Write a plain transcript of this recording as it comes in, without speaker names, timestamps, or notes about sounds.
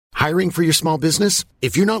Hiring for your small business?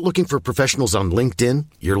 If you're not looking for professionals on LinkedIn,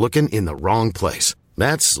 you're looking in the wrong place.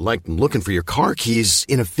 That's like looking for your car keys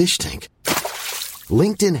in a fish tank.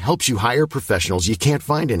 LinkedIn helps you hire professionals you can't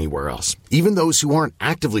find anywhere else, even those who aren't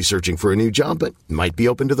actively searching for a new job but might be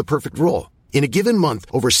open to the perfect role. In a given month,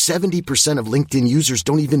 over 70% of LinkedIn users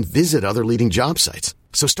don't even visit other leading job sites.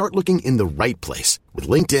 So start looking in the right place. With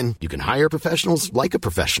LinkedIn, you can hire professionals like a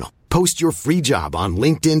professional. Post your free job on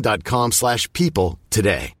linkedin.com/people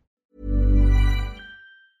today.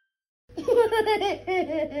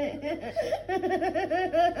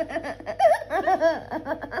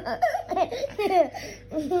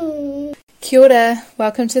 Kia ora,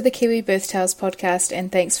 welcome to the Kiwi Birth Tales podcast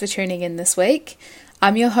and thanks for tuning in this week.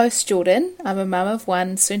 I'm your host Jordan. I'm a mum of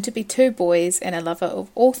one, soon to be two boys, and a lover of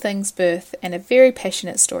all things birth and a very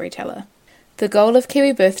passionate storyteller. The goal of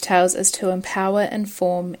Kiwi Birth Tales is to empower,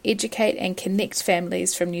 inform, educate and connect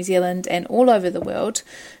families from New Zealand and all over the world,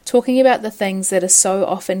 talking about the things that are so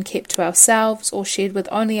often kept to ourselves or shared with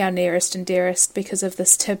only our nearest and dearest because of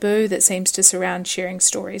this taboo that seems to surround sharing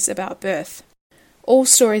stories about birth. All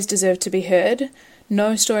stories deserve to be heard,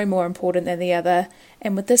 no story more important than the other,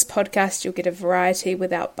 and with this podcast you'll get a variety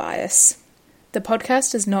without bias. The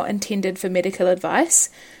podcast is not intended for medical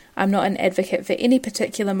advice. I'm not an advocate for any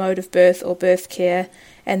particular mode of birth or birth care,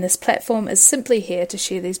 and this platform is simply here to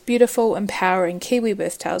share these beautiful, empowering Kiwi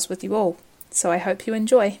birth tales with you all. So I hope you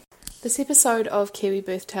enjoy. This episode of Kiwi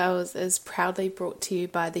Birth Tales is proudly brought to you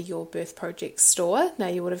by the Your Birth Project store. Now,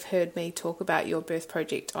 you would have heard me talk about Your Birth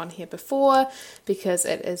Project on here before because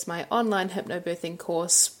it is my online hypnobirthing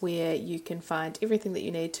course where you can find everything that you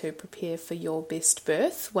need to prepare for your best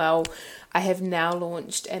birth. Well, I have now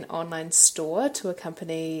launched an online store to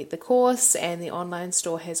accompany the course, and the online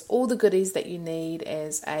store has all the goodies that you need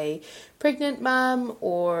as a pregnant mum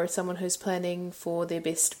or someone who's planning for their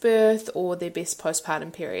best birth or their best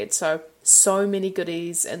postpartum period. So many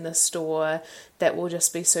goodies in the store that will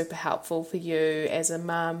just be super helpful for you as a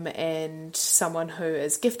mum and someone who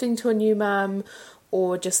is gifting to a new mum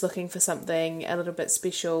or just looking for something a little bit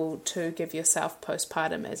special to give yourself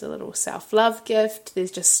postpartum as a little self-love gift.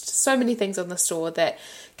 There's just so many things on the store that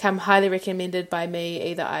come highly recommended by me.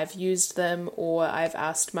 Either I've used them or I've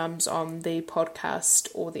asked mums on the podcast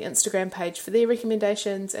or the Instagram page for their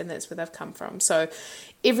recommendations, and that's where they've come from. So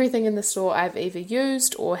everything in the store I've either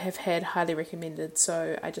used or have had highly recommended.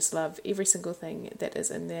 So I just love every single thing that is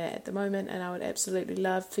in there at the moment, and I would absolutely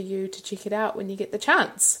love for you to check it out when you get the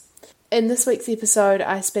chance. In this week's episode,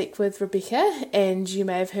 I speak with Rebecca, and you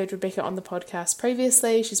may have heard Rebecca on the podcast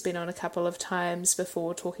previously. She's been on a couple of times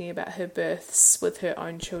before talking about her births with her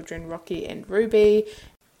own children, Rocky and Ruby.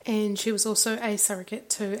 And she was also a surrogate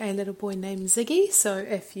to a little boy named Ziggy. So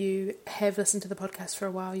if you have listened to the podcast for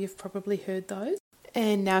a while, you've probably heard those.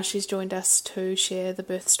 And now she's joined us to share the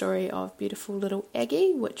birth story of beautiful little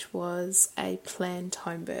Aggy, which was a planned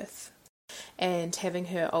home birth. And having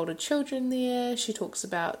her older children there, she talks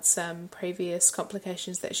about some previous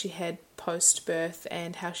complications that she had post-birth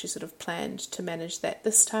and how she sort of planned to manage that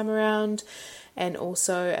this time around, and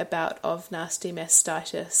also a bout of nasty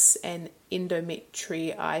mastitis and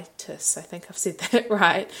endometritis. I think I've said that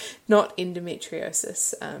right, not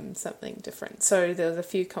endometriosis, something different. So there was a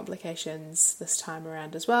few complications this time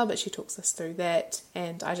around as well, but she talks us through that,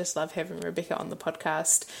 and I just love having Rebecca on the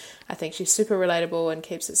podcast. I think she's super relatable and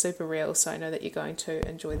keeps it super real, so I know that you're going to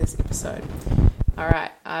enjoy this episode. All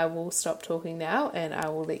right, I will stop talking now and I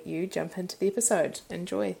will let you jump into the episode.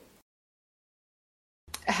 Enjoy.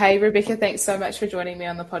 Hey, Rebecca, thanks so much for joining me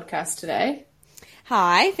on the podcast today.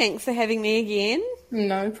 Hi, thanks for having me again.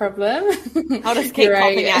 No problem. I'll just keep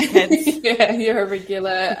popping out kids. Yeah, you're a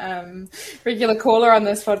regular caller on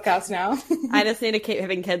this podcast now. I just need to keep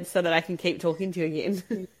having kids so that I can keep talking to you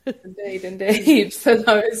again. Indeed. For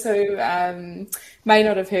those who may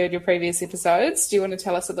not have heard your previous episodes, do you want to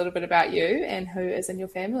tell us a little bit about you and who is in your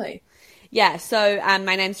family? Yeah, so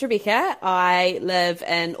my name's Rebecca. I live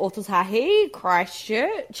in Otautahi,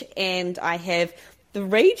 Christchurch, and I have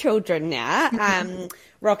 3 children now.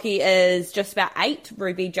 Rocky is just about 8,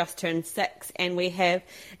 Ruby just turned 6, and we have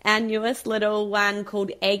our newest little one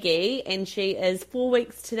called Aggy, and she is 4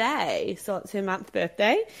 weeks today, so it's her month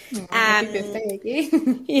birthday. Happy birthday,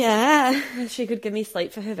 Aggy. Yeah, she could give me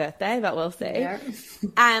sleep for her birthday, but we'll see. Yeah.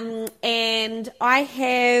 And I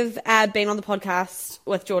have been on the podcast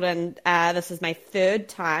with Jordan. This is my 3rd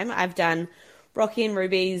time. I've done Rocky and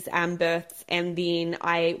Ruby's births, and then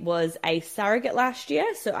I was a surrogate last year,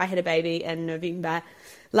 so I had a baby in November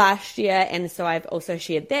last year, and so I've also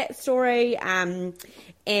shared that story.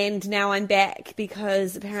 And now I'm back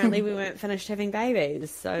because apparently we weren't finished having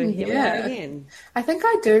babies. So here we are again. I think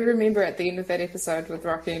I do remember at the end of that episode with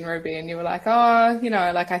Rocky and Ruby, and you were like, oh,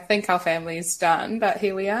 I think our family's done, but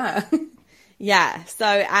here we are. Yeah.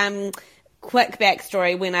 So, quick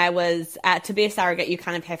backstory, when I was to be a surrogate, you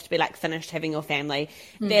kind of have to be like finished having your family.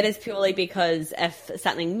 That is purely because if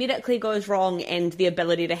something medically goes wrong and the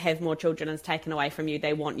ability to have more children is taken away from you,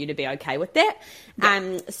 they want you to be okay with that.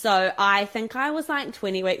 So I think I was like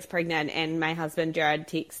 20 weeks pregnant, and my husband Jared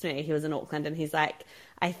texted me. He was in Auckland, and he's like,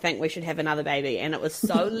 I think we should have another baby. And it was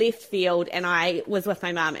so left field. And I was with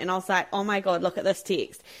my mum, and I was like, oh my God, look at this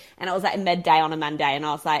text. And it was like midday on a Monday. And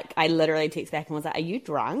I was like, I literally texted back and was like, are you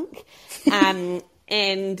drunk? And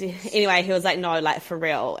anyway, he was like, no, like for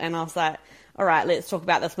real. And I was like, all right, let's talk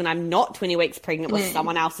about this when I'm not 20 weeks pregnant with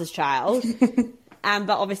someone else's child. But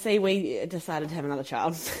obviously we decided to have another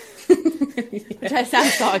child, which I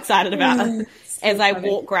sound so excited about as I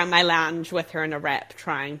walk around my lounge with her in a wrap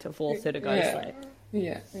trying to force her to go to sleep.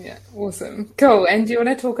 Yeah, awesome. Cool. And do you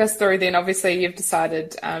want to talk us through then, obviously you've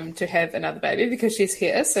decided to have another baby because she's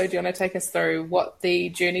here, so do you want to take us through what the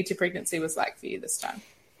journey to pregnancy was like for you this time?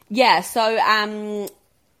 Yeah, so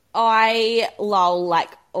I like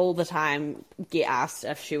all the time get asked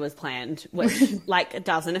if she was planned, which like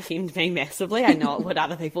doesn't offend me massively. I know it would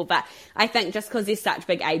other people, but I think just because there's such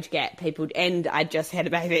big age gap, people, and I just had a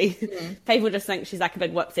baby, people just think she's like a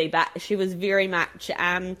big whoopsie, but she was very much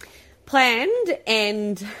planned,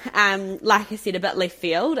 and like I said, a bit left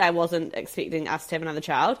field. I wasn't expecting us to have another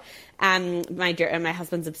child. My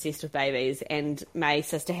husband's obsessed with babies, and my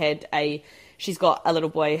sister she's got a little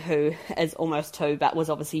boy who is almost 2 but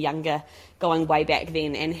was obviously younger going way back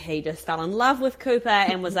then, and he just fell in love with Cooper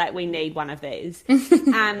and was like, we need one of these.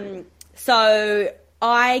 So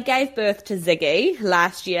I gave birth to Ziggy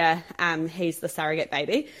last year. He's the surrogate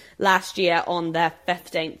baby, last year on the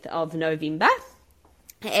 15th of November.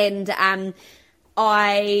 And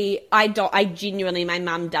I genuinely, my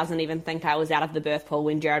mum doesn't even think I was out of the birth pool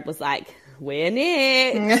when Jared was like, we're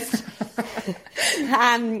next.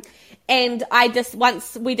 And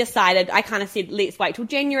once we decided, I kind of said, let's wait till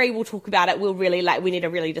January, we'll talk about it, we need to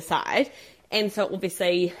really decide. And so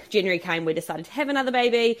obviously January came, we decided to have another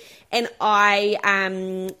baby, and I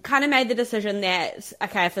kind of made the decision that,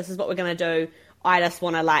 okay, if this is what we're going to do, I just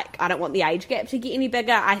want to I don't want the age gap to get any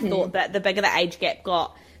bigger. I thought that the bigger the age gap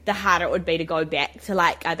got, the harder it would be to go back to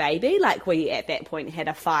like a baby. Like we at that point had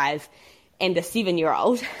a 5 and a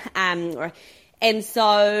 7-year-old. And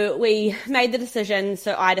so we made the decision.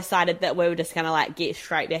 So I decided that we were just going to get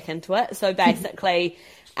straight back into it. So basically,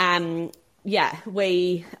 I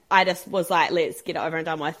just was like, let's get it over and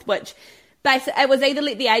done with, which basically it was either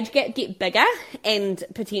let the age gap get bigger and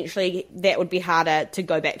potentially that would be harder to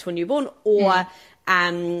go back to a newborn, or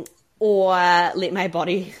let my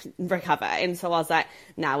body recover. And so I was like,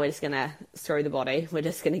 no, we're just going to screw the body. We're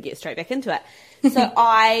just going to get straight back into it. So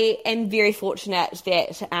I am very fortunate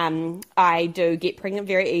that I do get pregnant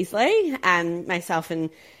very easily. Myself and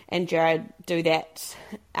Jared do that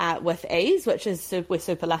with ease, which is we're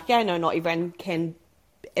super lucky. I know not everyone can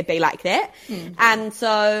be like that. And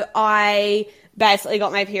so I basically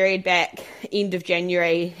got my period back end of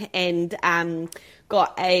January and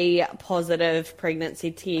got a positive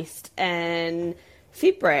pregnancy test in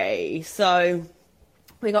February. So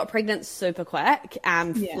we got pregnant super quick,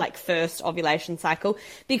 first ovulation cycle,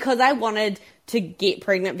 because I wanted to get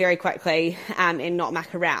pregnant very quickly and not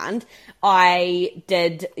muck around. I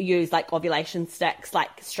did use ovulation sticks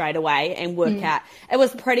straight away and work out. It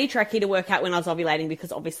was pretty tricky to work out when I was ovulating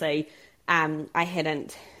because obviously I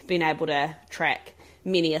hadn't been able to track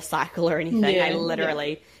many a cycle or anything. I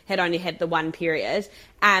literally had only had the one period.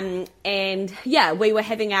 We were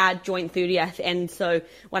having our joint 30th, and so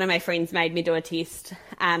one of my friends made me do a test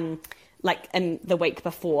in the week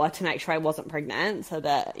before to make sure I wasn't pregnant, so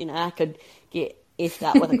that I could get effed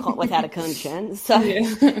up without a conscience. So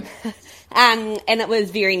and it was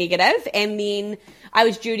very negative. And then I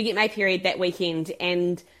was due to get my period that weekend,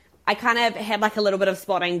 and I kind of had a little bit of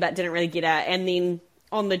spotting but didn't really get it. And then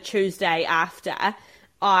on the Tuesday after,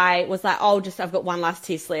 I was like, I've got one last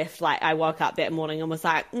test left. I woke up that morning and was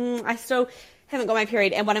like, I still haven't got my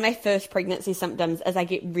period. And one of my first pregnancy symptoms is I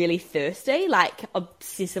get really thirsty,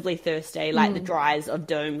 obsessively thirsty, the dries of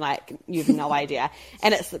doom, you've no idea.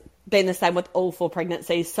 And it's been the same with all 4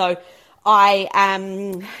 pregnancies. So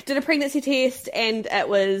I did a pregnancy test and it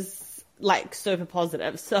was super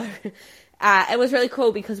positive. So it was really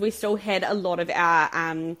cool because we still had a lot of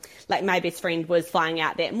our, like my best friend was flying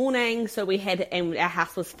out that morning. So and our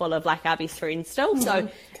house was full of like our best friends still. So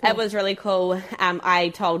it was really cool. I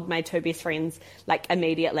told my two best friends like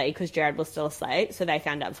immediately because Jared was still asleep. So they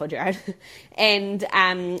found out before Jared. And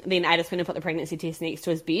then I just went and put the pregnancy test next to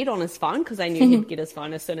his bed on his phone because I knew he'd get his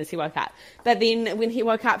phone as soon as he woke up. But then when he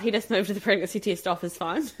woke up, he just moved the pregnancy test off his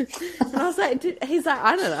phone. And I was like, he's like,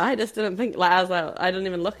 I don't know. I just didn't think, like, I was like, I didn't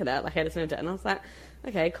even look at it. Like, I just moved it. And I was like,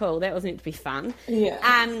 okay, cool. That was meant to be fun. Yeah.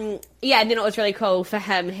 And then it was really cool for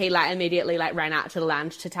him. He like immediately like ran out to the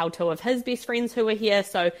lounge to tell two of his best friends who were here.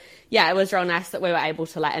 So yeah, it was real nice that we were able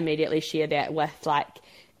to like immediately share that with like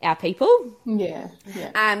our people. Yeah.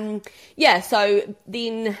 So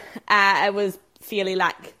then it was fairly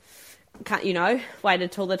like,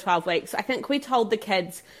 waited till the 12 weeks. I think we told the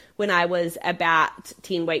kids when I was about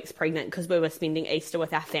 10 weeks pregnant because we were spending Easter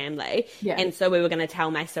with our family. Yeah. And so we were going to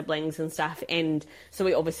tell my siblings and stuff. And so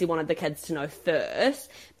we obviously wanted the kids to know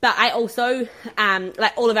first. But I also,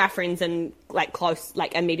 like all of our friends and like close,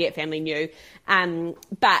 like immediate family knew.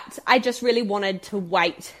 But I just really wanted to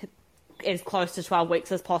wait as close to 12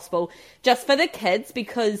 weeks as possible just for the kids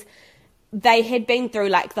because they had been through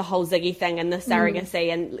like the whole Ziggy thing and the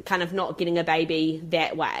surrogacy and kind of not getting a baby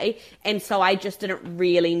that way. And so I just didn't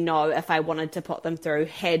really know if I wanted to put them through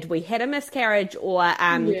had we had a miscarriage or,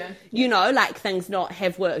 like things not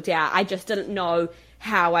have worked out. I just didn't know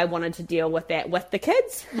how I wanted to deal with that with the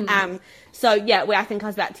kids. I think I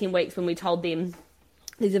was about 10 weeks when we told them.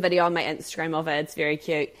 There's a video on my Instagram of it. It's very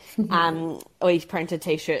cute. We printed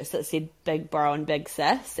T-shirts that said Big Bro and Big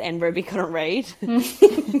Sis, and Ruby couldn't read.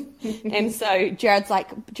 And so Jared's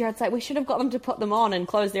like, we should have got them to put them on and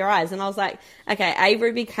close their eyes. And I was like, okay,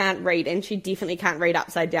 Ruby can't read, and she definitely can't read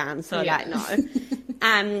upside down. So no.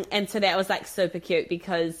 And so that was like super cute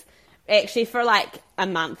because actually for like a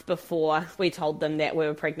month before we told them that we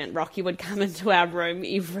were pregnant, Rocky would come into our room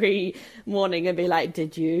every morning and be like,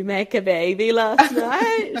 did you make a baby last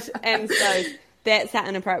night? And so that's how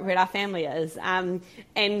inappropriate our family is.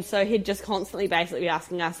 And so he'd just constantly basically be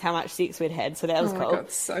asking us how much sex we'd had. So that was cool. Oh my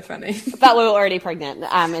God, so funny. But we were already pregnant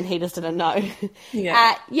and he just didn't know.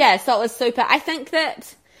 Yeah. So it was super. I think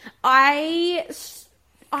that I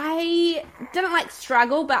didn't like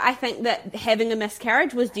struggle, but I think that having a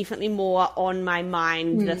miscarriage was definitely more on my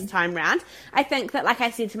mind this time round. I think that, like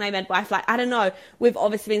I said to my midwife, like, I don't know, we've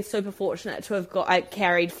obviously been super fortunate to have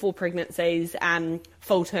carried 4 pregnancies,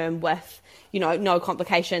 full term with, no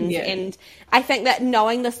complications. Yeah. And I think that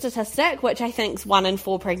knowing the statistic, which I think is 1 in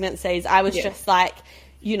 4 pregnancies, I was just like,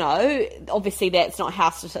 obviously that's not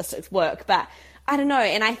how statistics work, but I don't know.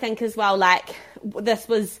 And I think as well, like, this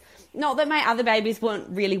was, not that my other babies weren't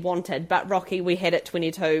really wanted, but Rocky, we had at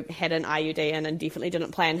 22, had an IUD in and definitely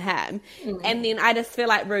didn't plan him. And then I just feel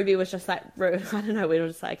like Ruby was just like, I don't know, we were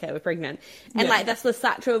just like, okay, we're pregnant. And like, this was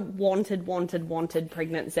such a wanted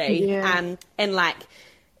pregnancy. Yeah. And like,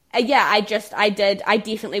 I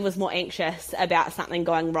definitely was more anxious about something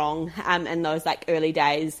going wrong in those like early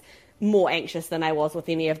days, more anxious than I was with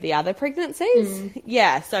any of the other pregnancies.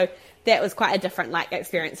 Yeah. So that was quite a different like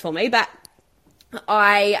experience for me, but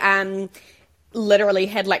I literally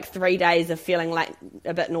had like 3 days of feeling like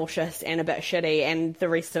a bit nauseous and a bit shitty, and the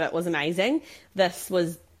rest of it was amazing. This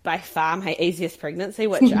was by far my easiest pregnancy,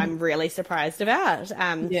 which I'm really surprised about,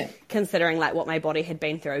 considering like what my body had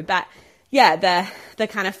been through. But yeah, the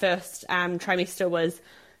kind of first trimester was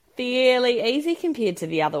fairly easy compared to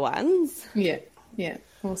the other ones. Yeah,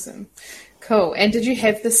 awesome. Cool. And did you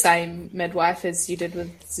have the same midwife as you did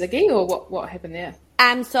with Ziggy, or what happened there?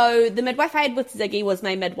 So the midwife I had with Ziggy was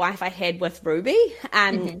my midwife I had with Ruby,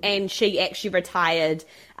 and she actually retired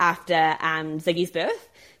after Ziggy's birth.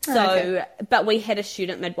 So, but we had a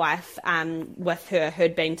student midwife with her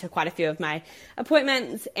who'd been to quite a few of my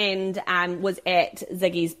appointments and was at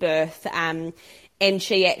Ziggy's birth. And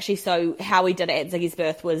she actually, so how we did it at Ziggy's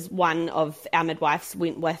birth was one of our midwives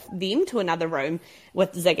went with them to another room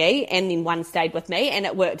with Ziggy, and then one stayed with me, and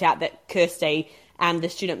it worked out that Kirsty, the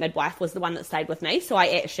student midwife, was the one that stayed with me. So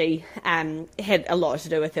I actually had a lot to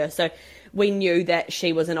do with her. So we knew that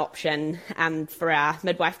she was an option for our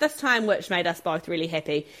midwife this time, which made us both really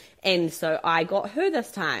happy. And so I got her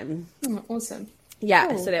this time. Oh, awesome. Yeah,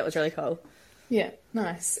 cool. So that was really cool. Yeah,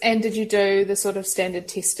 nice. And did you do the sort of standard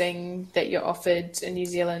testing that you're offered in New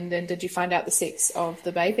Zealand, and did you find out the sex of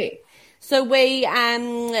the baby? So we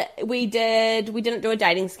didn't do a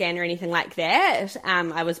dating scan or anything like that.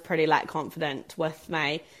 I was pretty like confident with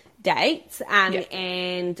my dates.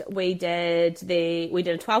 And we did a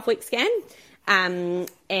 12-week scan. And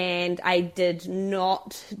I did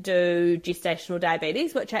not do gestational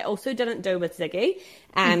diabetes, which I also didn't do with Ziggy.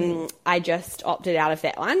 I just opted out of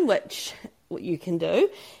that one, which you can do.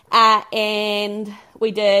 And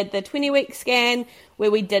we did the 20-week scan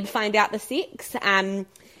where we did find out the sex.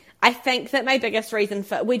 I think that my biggest reason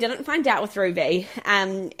we didn't find out with Ruby,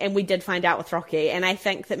 and we did find out with Rocky. And I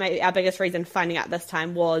think that our biggest reason for finding out this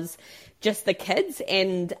time was just the kids.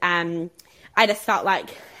 And I just felt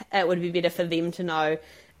like it would be better for them to know.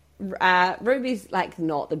 Ruby's like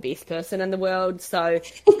not the best person in the world, so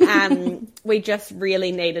we just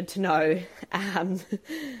really needed to know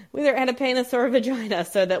whether it had a penis or a vagina,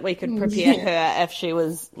 so that we could prepare her if she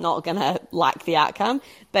was not gonna like the outcome.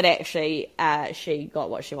 But actually, she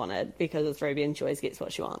got what she wanted, because it's Ruby and she always gets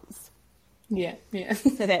what she wants. Yeah.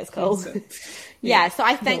 So that's cool. Awesome. So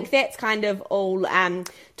I think that's kind of all.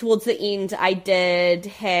 Towards the end, I did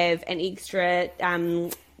have an extra.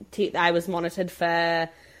 I was monitored for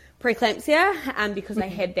preeclampsia, because I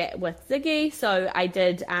had that with Ziggy. So I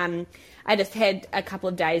did, I just had a couple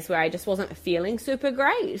of days where I just wasn't feeling super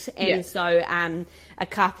great. And so a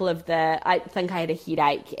couple of I think I had a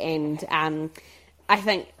headache, and I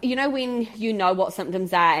think, when you know what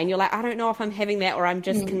symptoms are and you're like, I don't know if I'm having that or I'm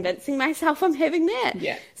just convincing myself I'm having that.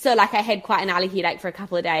 Yeah. So like I had quite an early headache for a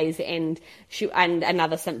couple of days, and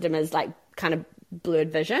another symptom is like kind of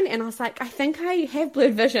blurred vision, and I was like, I think I have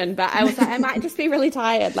blurred vision, but I was like, I might just be really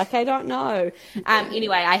tired, like I don't know.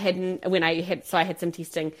 Anyway, I had some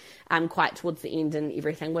testing quite towards the end, and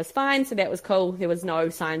everything was fine, so that was cool. There was no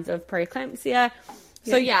signs of preeclampsia.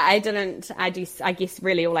 So I guess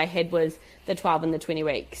really all I had was the 12 and the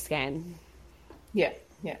 20-week scan. Yeah.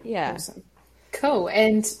 Awesome. Cool.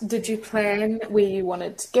 And did you plan where you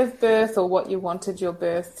wanted to give birth, or what you wanted your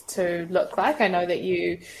birth to look like? I know that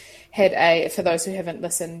you had for those who haven't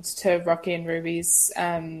listened to Rocky and Ruby's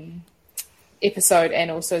episode and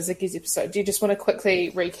also Ziggy's episode, do you just want to quickly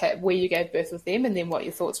recap where you gave birth with them and then what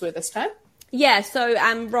your thoughts were this time? Yeah, so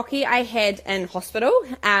Rocky I had in hospital,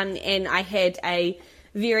 and I had a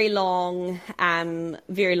very long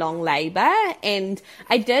labour, and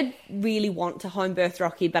I did really want to home birth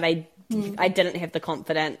Rocky, but I didn't have the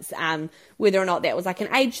confidence, whether or not that was like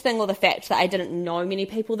an age thing, or the fact that I didn't know many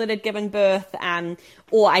people that had given birth,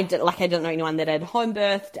 or I didn't know anyone that had home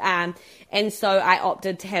birthed, and so I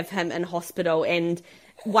opted to have him in hospital. And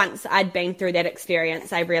once I'd been through that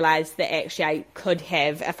experience, I realised that actually I could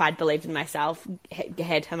have, if I'd believed in myself,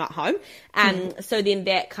 had him at home. So then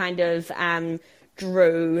that kind of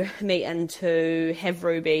drew me into have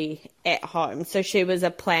Ruby at home. So she was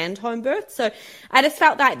a planned home birth. So I just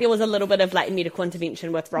felt like there was a little bit of like medical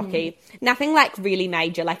intervention with Rocky. Nothing like really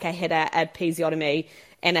major. Like I had a episiotomy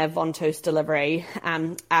and a ventouse delivery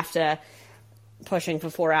after pushing for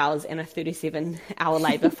 4 hours and a 37-hour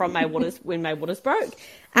labour from my waters when my waters broke.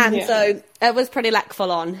 So it was pretty like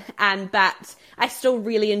full on. But I still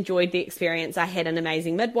really enjoyed the experience. I had an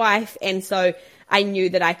amazing midwife, and so I knew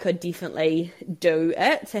that I could definitely do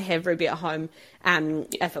it to have Ruby at home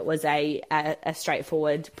if it was a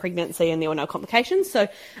straightforward pregnancy and there were no complications. So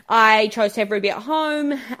I chose to have Ruby at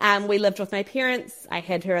home. We lived with my parents. I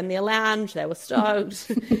had her in their lounge. They were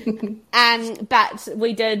stoked. But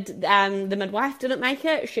we did, the midwife didn't make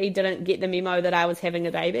it. She didn't get the memo that I was having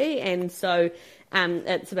a baby. And so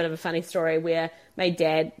it's a bit of a funny story where my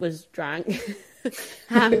dad was drunk.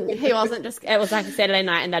 He wasn't just, it was like a Saturday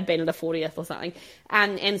night and they'd been at a 40th or something.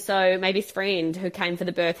 And so my best friend who came for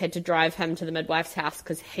the birth had to drive him to the midwife's house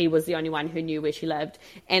because he was the only one who knew where she lived.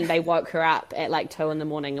 And they woke her up at like 2 a.m.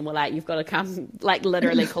 and were like, you've got to come, like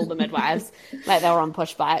literally call the midwives. Like they were on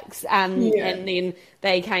push bikes. And then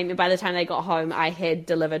they came, and by the time they got home, I had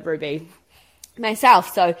delivered Ruby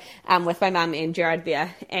myself. So, with my mum and Jared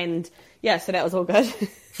there. And yeah, so that was all good.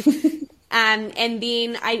 And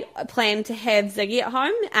then I planned to have Ziggy at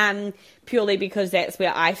home, purely because that's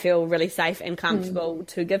where I feel really safe and comfortable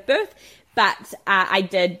to give birth. But I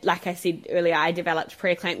did, like I said earlier, I developed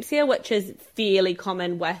preeclampsia, which is fairly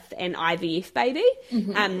common with an IVF baby.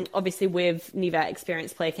 Obviously, we've never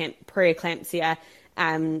experienced preeclampsia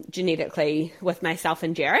genetically with myself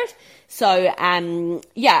and Jared. So,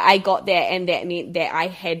 I got that, and that meant that I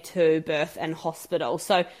had to birth in hospital.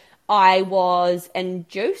 So I was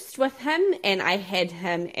induced with him, and I had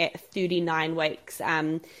him at 39 weeks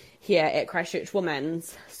here at Christchurch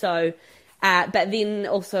Women's. So, but then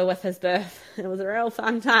also with his birth, it was a real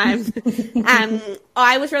fun time.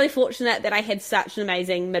 I was really fortunate that I had such an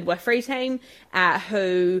amazing midwifery team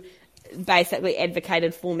who basically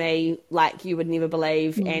advocated for me like you would never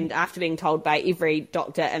believe. And after being told by every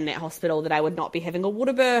doctor in that hospital that I would not be having a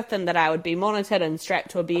water birth and that I would be monitored and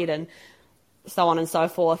strapped to a bed and so on and so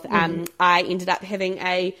forth. I ended up having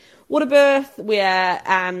a water birth where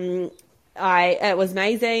it was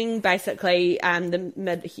amazing. Basically, the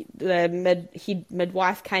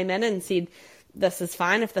midwife came in and said, this is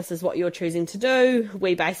fine if this is what you're choosing to do.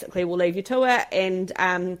 We basically will leave you to it.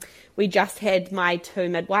 And we just had my 2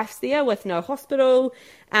 midwives there with no hospital.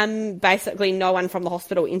 Basically, no one from the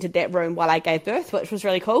hospital entered that room while I gave birth, which was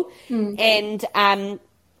really cool. And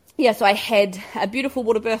so I had a beautiful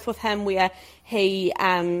water birth with him where he,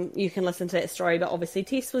 you can listen to that story, but obviously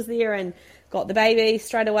Tess was there and got the baby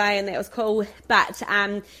straight away, and that was cool. But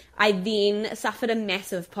I then suffered a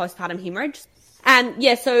massive postpartum hemorrhage.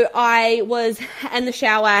 So I was in the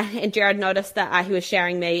shower and Jared noticed that he was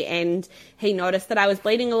showering me, and he noticed that I was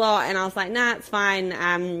bleeding a lot, and I was like, nah, it's fine.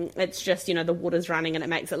 It's just, the water's running and it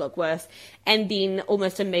makes it look worse. And then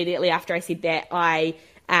almost immediately after I said that, I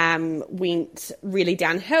went really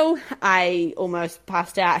downhill. I almost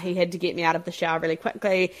passed out. He had to get me out of the shower really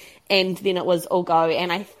quickly, and then it was all go.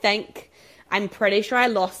 And I'm pretty sure I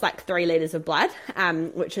lost like 3 litres of blood,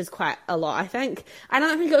 which is quite a lot, I think. I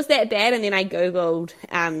don't think it was that bad, and then I Googled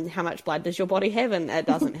how much blood does your body have, and it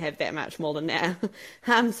doesn't have that much more than that.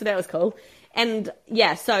 So that was cool. And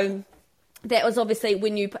yeah, so that was obviously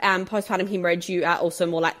when you postpartum hemorrhage, you are also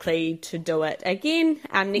more likely to do it again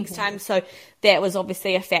next time. So that was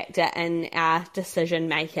obviously a factor in our decision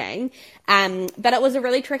making. But it was a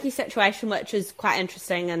really tricky situation, which is quite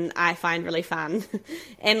interesting and I find really fun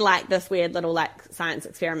and like this weird little like science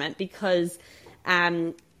experiment, because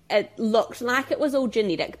it looked like it was all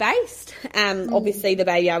genetic based. Obviously the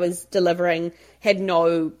baby I was delivering had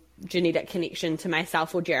no genetic connection to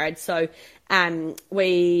myself or Jared. So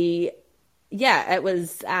it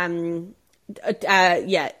was, I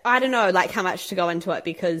don't know like how much to go into it,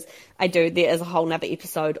 because there is a whole nother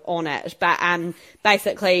episode on it, but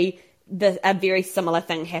basically a very similar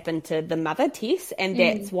thing happened to the mother, Tess, and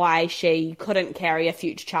that's why she couldn't carry a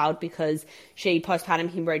future child, because she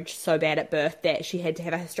postpartum hemorrhaged so bad at birth that she had to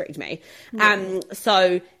have a hysterectomy.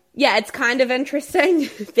 It's kind of interesting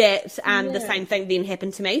that the same thing then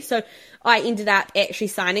happened to me. So I ended up actually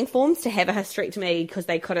signing forms to have a hysterectomy because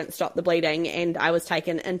they couldn't stop the bleeding, and I was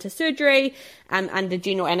taken into surgery under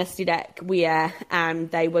general anaesthetic, where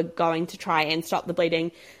they were going to try and stop the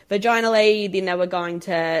bleeding vaginally, then they were going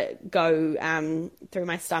to go through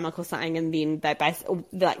my stomach or something, and then they basically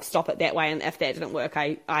like stop it that way, and if that didn't work,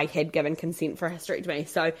 I had given consent for a hysterectomy.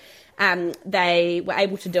 So they were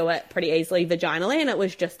able to do it pretty easily vaginally, and it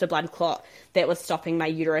was just a blood clot that was stopping my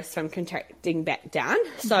uterus from contracting back down.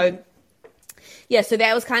 So so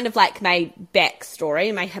that was kind of like my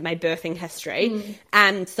backstory, my birthing history.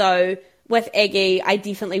 So with Aggy, I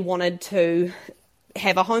definitely wanted to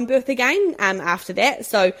have a home birth again after that.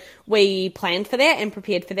 So we planned for that and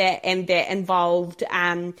prepared for that, and that involved,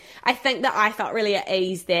 I think that I felt really at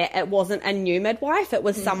ease that it wasn't a new midwife. It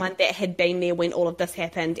was someone that had been there when all of this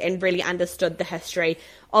happened and really understood the history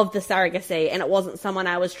of the surrogacy, and it wasn't someone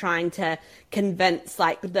I was trying to convince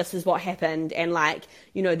like this is what happened, and like,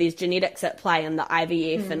 there's genetics at play and the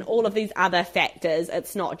IVF and all of these other factors.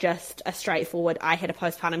 It's not just a straightforward, I had a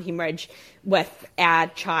postpartum hemorrhage with our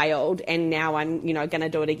child and now I'm, going to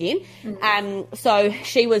do it again. So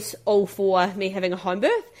she was all for me having a home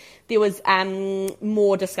birth. There was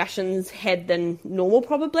more discussions had than normal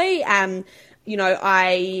probably. I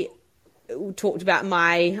talked about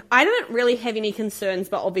I don't really have any concerns,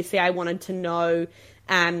 but obviously I wanted to know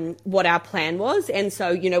what our plan was. And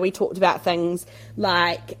so, we talked about things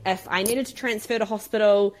like if I needed to transfer to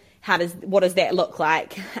hospital, what does that look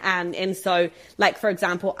like? And so, like, for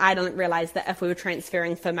example, I didn't realize that if we were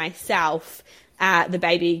transferring for myself, the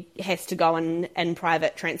baby has to go in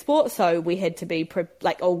private transport. So we had to be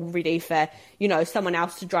all ready for, someone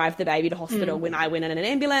else to drive the baby to hospital when I went in an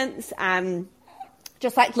ambulance.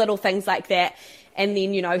 Just like little things like that. And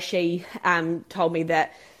then, she told me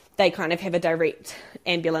that they kind of have a direct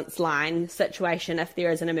ambulance line situation if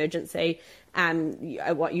there is an emergency.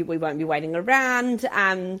 We won't be waiting around.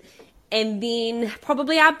 And then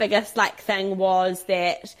probably our biggest thing was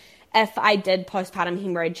that if I did postpartum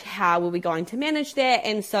hemorrhage, how were we going to manage that?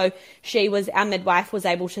 And so our midwife was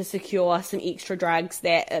able to secure some extra drugs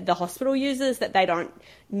that the hospital uses that they don't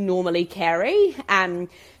normally carry.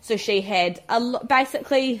 So she had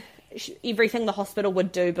basically everything the hospital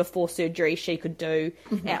would do before surgery she could do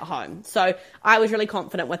at home. So I was really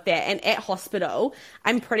confident with that. And at hospital,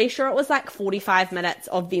 I'm pretty sure it was 45 minutes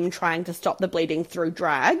of them trying to stop the bleeding through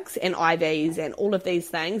drugs and IVs and all of these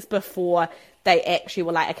things before they actually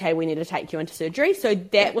were like, okay, we need to take you into surgery. So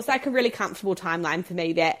that was a really comfortable timeline for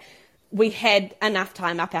me that we had enough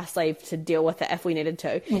time up our sleeve to deal with it if we needed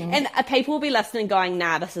to. And people will be listening going,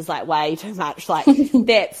 nah, this is like way too much. Like,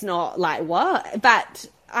 that's not like what? But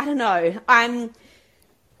I don't know. I'm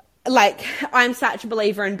such a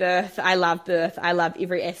believer in birth. I love birth. I love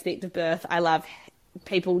every aspect of birth. I love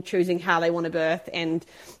people choosing how they want to birth and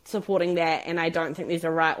supporting that. And I don't think there's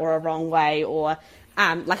a right or a wrong way, or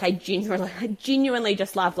I genuinely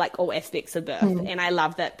just love like all aspects of birth, and I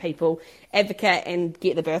love that people advocate and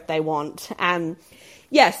get the birth they want.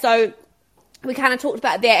 So we kind of talked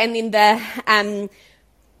about that, and then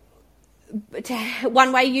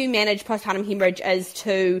one way you manage postpartum hemorrhage is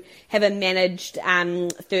to have a managed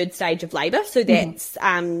third stage of labour, so that's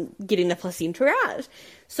getting the placenta out.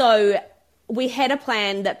 So we had a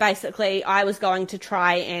plan that basically I was going to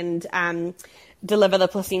try and deliver the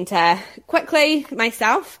placenta quickly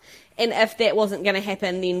myself, and if that wasn't going to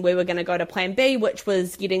happen, then we were going to go to plan B, which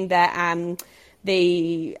was getting the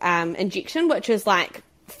injection, which is like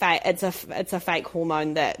it's a fake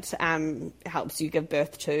hormone that helps you give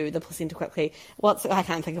birth to the placenta quickly. I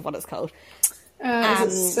can't think of what it's called.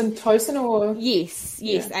 Is it Syntocin or? Yes,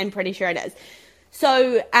 yeah. I'm pretty sure it is.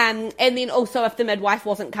 So and then also if the midwife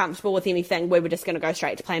wasn't comfortable with anything, we were just going to go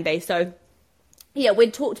straight to plan B. So yeah,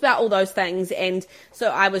 we'd talked about all those things, and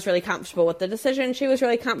so I was really comfortable with the decision. She was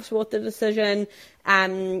really comfortable with the decision.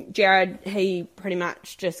 Jared, he pretty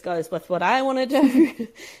much just goes with what I want to do,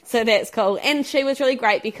 so that's cool. And she was really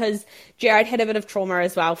great because Jared had a bit of trauma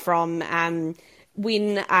as well from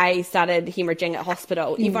when I started hemorrhaging at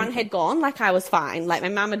hospital. Everyone had gone, like I was fine. Like my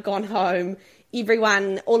mum had gone home.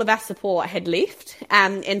 Everyone, all of our support had left,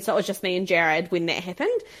 and so it was just me and Jared when that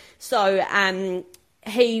happened. So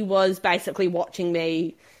he was basically watching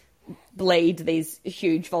me bleed these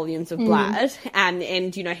huge volumes of blood, and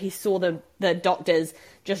he saw the doctors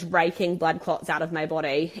just raking blood clots out of my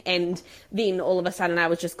body, and then all of a sudden I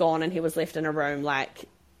was just gone and he was left in a room like,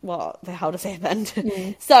 what the hell just happened?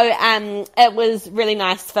 So it was really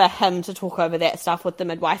nice for him to talk over that stuff with the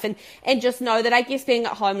midwife, and just know that I guess being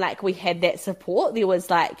at home, like we had that support. There was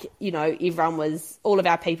like, all of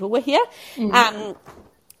our people were here.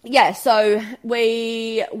 So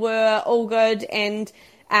we were all good, and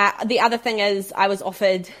the other thing is I was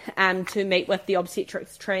offered to meet with the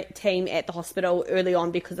obstetrics team at the hospital early on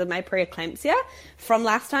because of my preeclampsia from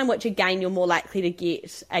last time, which again you're more likely to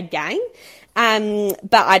get again.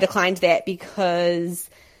 But I declined that because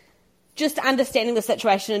just understanding the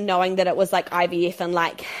situation and knowing that it was like IVF and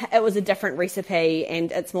like it was a different recipe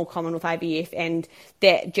and it's more common with IVF, and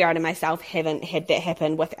that Jared and myself haven't had that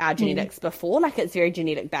happen with our genetics before. Like it's very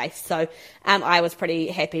genetic based. So I was pretty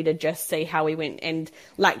happy to just see how we went. And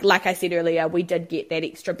like I said earlier, we did get that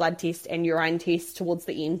extra blood test and urine test towards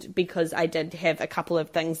the end because I did have a couple of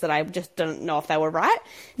things that I just didn't know if they were right.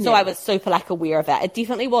 So I was super aware of that. It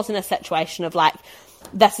definitely wasn't a situation of like,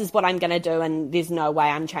 this is what I'm going to do and there's no way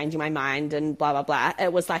I'm changing my mind and blah, blah, blah.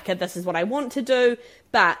 It was like, this is what I want to do,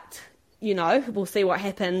 but, we'll see what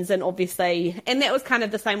happens. And obviously, and that was kind of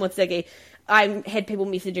the same with Ziggy. I had people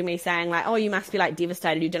messaging me saying like, oh, you must be like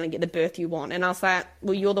devastated you didn't get the birth you want. And I was like,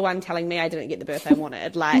 well, you're the one telling me I didn't get the birth I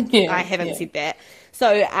wanted. Like, I haven't said that.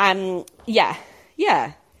 So, Yeah.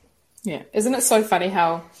 Isn't it so funny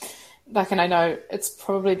how, and I know it's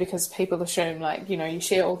probably because people assume you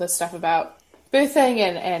share all this stuff about birthing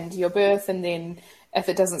and your birth, and then if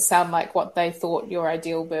it doesn't sound like what they thought your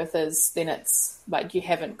ideal birth is, then it's like you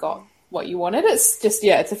haven't got what you wanted. It's just,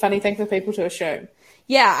 it's a funny thing for people to assume.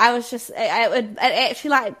 Yeah, I was just, it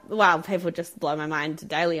actually people just blow my mind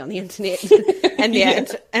daily on the internet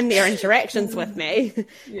and their interactions with me.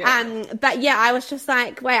 But I was just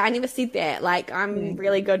like, wait, I never said that. Like, I'm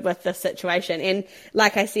really good with this situation. And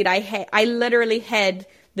like I said, I literally had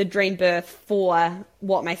the dream birth for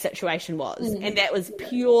what my situation was. And that was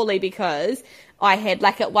purely because I had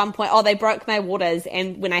at one point, they broke my waters.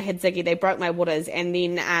 And when I had Ziggy, they broke my waters. And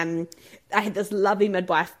then I had this lovely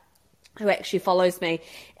midwife who actually follows me,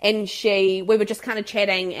 and we were just kind of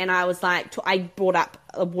chatting, and I was like, I brought up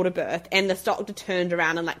a water birth, and this doctor turned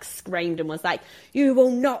around and screamed and was like, you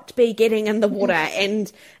will not be getting in the water.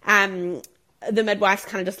 And the midwives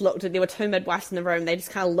kind of just looked there were two midwives in the room, they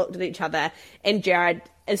just kind of looked at each other, and Jared,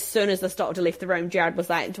 as soon as this doctor left the room, Jared was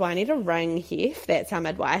like, do I need a ring, Hef? That's our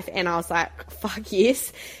midwife. And I was like, fuck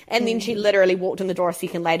yes. And then she literally walked in the door a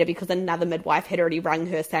second later because another midwife had already rung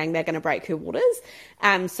her saying they're going to break her waters.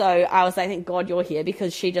 So I was like, thank God you're here,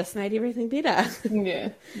 because she just made everything better.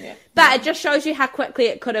 But it just shows you how quickly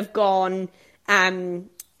it could have gone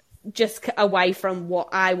just away from what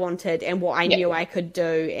I wanted and what I knew I could do.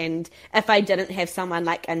 And if I didn't have someone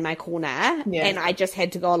in my corner and I just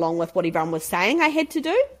had to go along with what everyone was saying I had to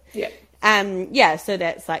do, So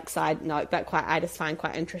that's like side note, but I just find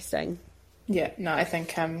quite interesting. Yeah, no, I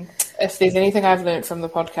think if there's anything I've learned from the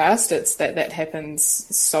podcast, it's that happens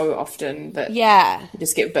so often that you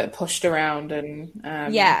just get a bit pushed around, and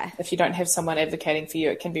if you don't have someone advocating for you,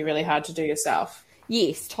 it can be really hard to do yourself.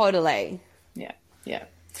 Yes, totally. Yeah.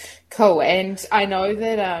 Cool. And I know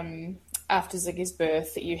that after Ziggy's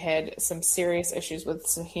birth, you had some serious issues with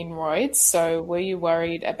some hemorrhoids. So were you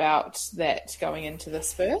worried about that going into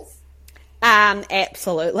this birth?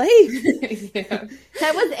 Absolutely.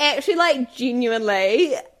 That was actually like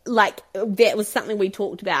genuinely like that was something we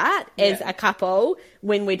talked about as a couple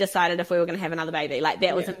when we decided if we were going to have another baby. Like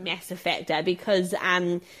that was a massive factor because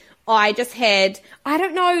I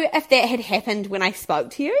don't know if that had happened when I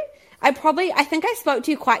spoke to you. I think I spoke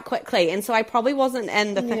to you quite quickly, and so I probably wasn't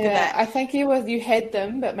in the thick of it. I think you had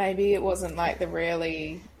them, but maybe it wasn't like the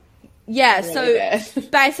really so bad.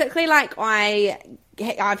 Basically, like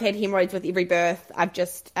I've had hemorrhoids with every birth. I've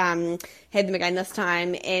just had them again this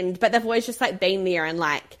time, but they've always just like been there and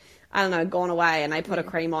like I don't know, gone away, and I put a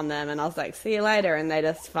cream on them, and I was like, see you later, and they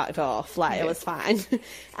just fucked off. Like it was fine.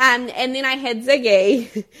 And then I had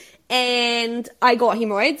Ziggy. And I got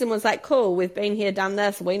hemorrhoids and was like, cool, we've been here, done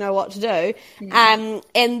this, we know what to do. And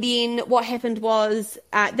then what happened was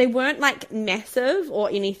they weren't like massive or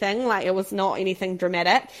anything, like it was not anything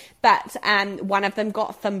dramatic, but one of them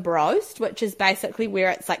got thymbrosed, which is basically where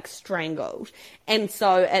it's like strangled. And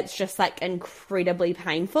so it's just like incredibly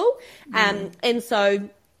painful. And so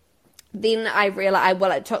then I realised,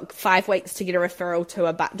 it took 5 weeks to get a referral to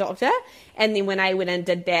a butt doctor. And then when I went and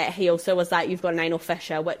did that, he also was like, you've got an anal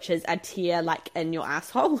fissure, which is a tear like in your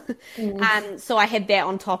asshole. So I had that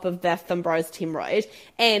on top of the thymbrosed hemorrhoid.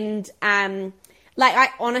 And like I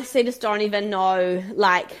honestly just don't even know,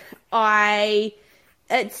 like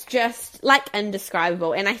it's just like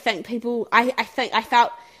indescribable. And I think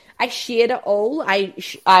I shared it all.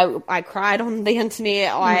 I cried on the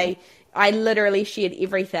internet. I literally shared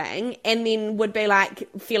everything and then would be like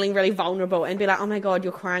feeling really vulnerable and be like, oh my God,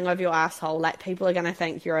 you're crying over your asshole. Like people are going to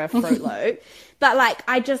think you're a Fruit Loop. But like,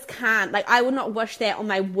 I just can't, like, I would not wish that on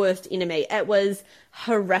my worst enemy. It was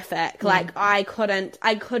horrific. Like I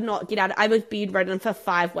could not get out. I was bedridden for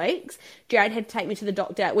 5 weeks. Jared had to take me to the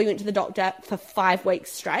doctor. We went to the doctor for 5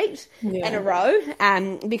 weeks straight in a row.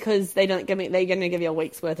 Because they're going to give you a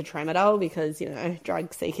week's worth of tramadol because, you know,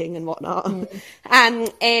 drug seeking and whatnot.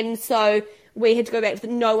 And so we had to go back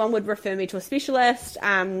no one would refer me to a specialist.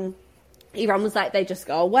 Everyone was like, they just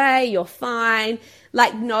go away, you're fine.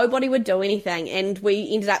 Like, nobody would do anything. And we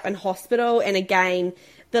ended up in hospital. And again,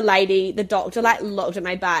 the doctor, like, looked at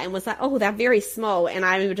my butt and was like, oh, they're very small. And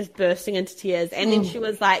I remember just bursting into tears. And then she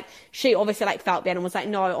was like, she obviously, like, felt bad and was like,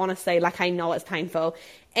 no, honestly, like, I know it's painful.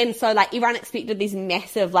 And so, like, everyone expected these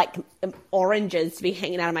massive, like, oranges to be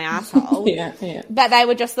hanging out of my asshole. But they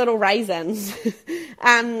were just little raisins.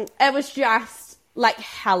 It was just like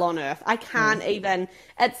hell on earth. I can't even,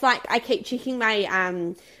 it's like I keep checking my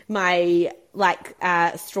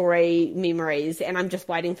story memories and I'm just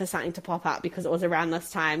waiting for something to pop up because it was around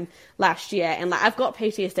this time last year and like I've got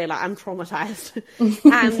PTSD, like I'm traumatized.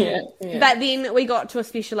 But then we got to a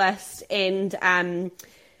specialist and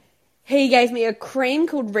he gave me a cream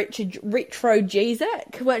called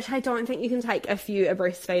Retrogesic, which I don't think you can take if you are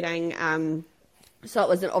breastfeeding. So it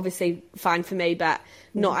wasn't obviously fine for me, but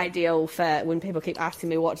not ideal for when people keep asking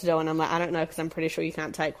me what to do. And I'm like, I don't know, because I'm pretty sure you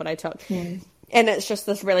can't take what I took. And it's just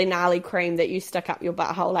this really gnarly cream that you stick up your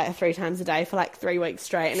butthole like 3 times a day for like 3 weeks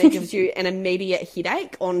straight. And it gives you an immediate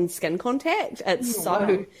headache on skin contact. It's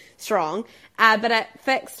so strong. But it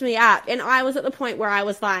fixed me up. And I was at the point where I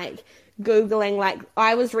was like, Googling, like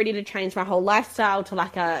I was ready to change my whole lifestyle to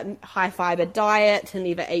like a high fiber diet, to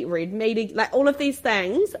never eat red meat, like all of these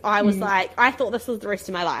things. I was like, I thought this was the rest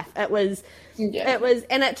of my life. It was, and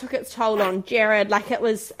it took its toll on Jared. Like it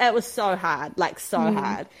was so hard, like so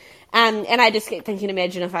hard. And I just kept thinking,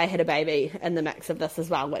 imagine if I had a baby in the mix of this as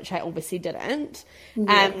well, which I obviously didn't.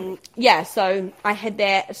 So I had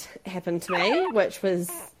that happen to me, which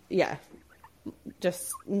was,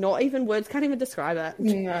 just not even words, can't even describe it.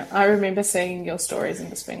 No, I remember seeing your stories and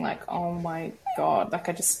just being like, oh my God, like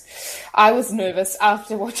I was nervous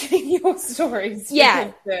after watching your stories.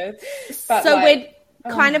 But so we'd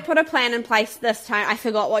kind of put a plan in place this time. I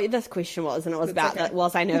forgot what this question was, and it was about that.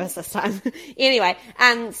 Was I nervous this time? Anyway,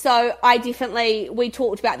 so we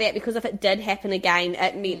talked about that because if it did happen again,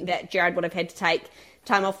 it meant that Jared would have had to take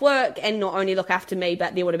time off work and not only look after me,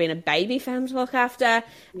 but there would have been a baby for him to look after.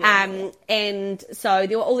 And so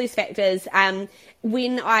there were all these factors.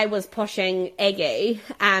 When I was pushing Aggy,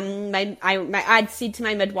 I'd said to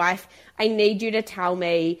my midwife, I need you to tell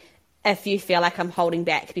me if you feel like I'm holding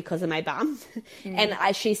back because of my bum. And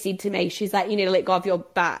she said to me, she's like, you need to let go of your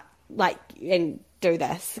butt, like, and do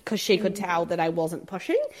this, because she could tell that I wasn't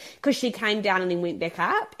pushing, because she came down and then went back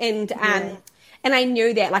up. And I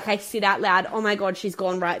knew that, like, I said out loud, oh my God, she's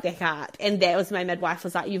gone right back up. And that was my midwife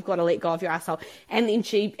was like, you've got to let go of your asshole. And then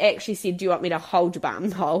she actually said, do you want me to hold your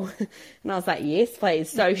bum hole? And I was like, yes, please.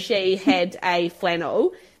 So she had a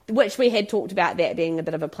flannel, which we had talked about that being a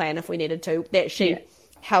bit of a plan if we needed to, that she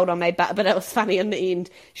held on my butt. But it was funny in the end,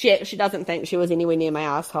 she actually doesn't think she was anywhere near my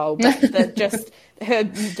asshole, but just her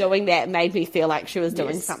doing that made me feel like she was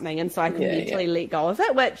doing something, and so I could mentally let go of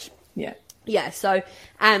it, which so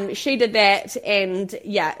she did that, and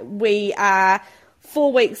we are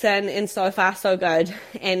 4 weeks in, and so far so good,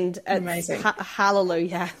 and it's amazing.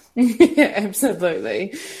 Hallelujah.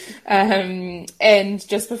 Absolutely. And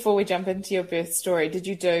just before we jump into your birth story, did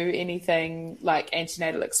you do anything like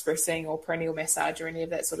antenatal expressing or perineal massage or any of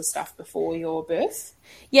that sort of stuff before your birth?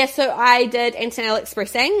 Yeah, so I did antenatal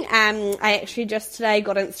expressing. I actually just today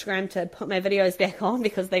got Instagram to put my videos back on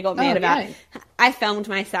because they got mad about it. I filmed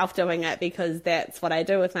myself doing it because that's what I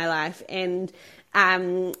do with my life. And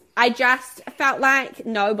I just felt like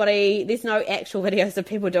there's no actual videos of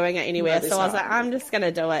people doing it anywhere. No, so I was like, I'm just going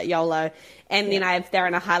to do it, YOLO. And then they're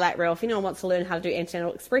in a highlight reel. If anyone wants to learn how to do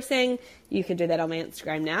antenatal expressing, you can do that on my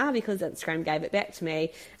Instagram now because Instagram gave it back to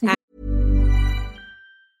me.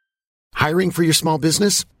 Hiring for your small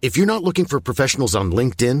business? If you're not looking for professionals on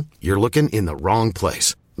LinkedIn, you're looking in the wrong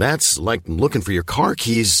place. That's like looking for your car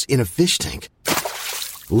keys in a fish tank.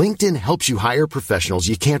 LinkedIn helps you hire professionals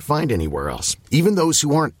you can't find anywhere else, even those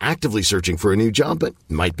who aren't actively searching for a new job but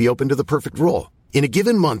might be open to the perfect role. In a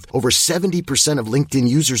given month, over 70% of LinkedIn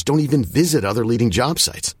users don't even visit other leading job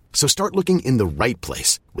sites. So start looking in the right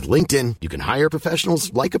place. With LinkedIn, you can hire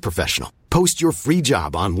professionals like a professional. Post your free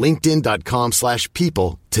job on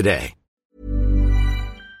linkedin.com/people today.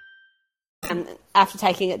 After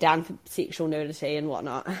taking it down for sexual nudity and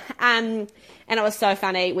whatnot. And it was so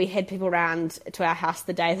funny. We had people around to our house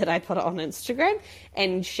the day that I put it on Instagram,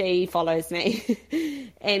 and she follows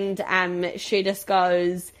me. And she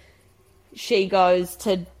goes, Jared,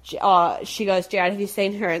 have you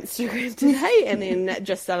seen her Instagram today? And then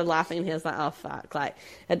just started laughing, and he was like, oh, fuck. Like,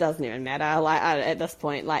 it doesn't even matter. Like, at this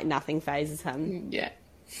point, like, nothing phases him. Yeah.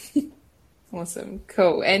 Awesome.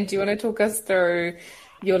 Cool. And do you want to talk us through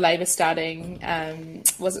your labour starting?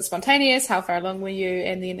 Was it spontaneous? How far along were you?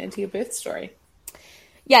 And then into your birth story.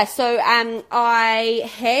 Yeah, so I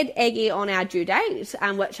had Aggy on our due date,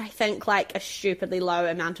 which I think like a stupidly low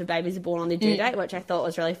amount of babies are born on their due date, which I thought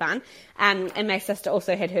was really fun. And my sister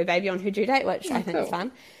also had her baby on her due date, which I think is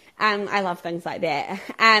fun. I love things like that.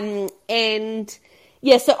 And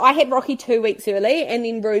yeah, so I had Rocky 2 weeks early, and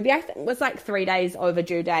then Ruby, I think, was like 3 days over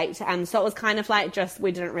due date. So it was kind of like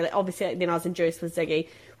we didn't really, obviously, like, then I was induced with Ziggy.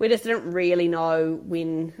 We just didn't really know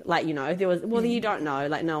when, like, there was, you don't know,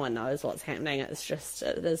 like, no one knows what's happening. It's just,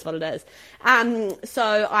 it is what it is.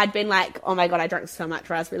 So I'd been like, oh my God, I drank so much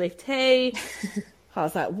raspberry leaf tea. I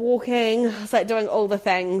was like walking, I was like doing all the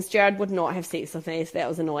things. Jared would not have sex with me, so that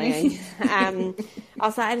was annoying. I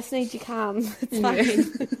was like, I just need you calm. It's fine.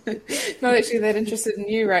 Not actually that interested in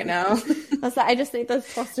you right now. I was like, I just need those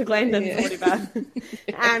prostaglandins or whatever.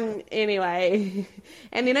 Anyway,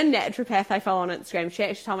 and then a naturopath I follow on Instagram, she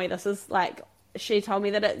actually told me she told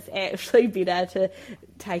me that it's actually better to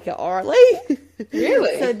take it orally.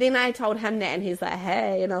 Really? So then I told him that, and he's like,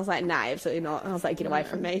 hey. And I was like, no, absolutely not. I was like, get away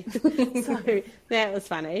from me. So that was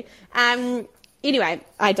funny. Anyway,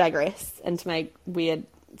 I digress into my weird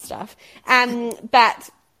stuff. But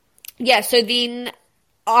yeah, so then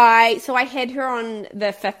I had her on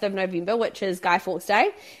the 5th of November, which is Guy Fawkes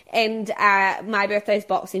Day, and my birthday's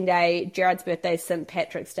Boxing Day, Jared's birthday's St.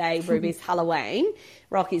 Patrick's Day, Ruby's Halloween,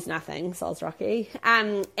 Rocky's nothing, so I was Rocky.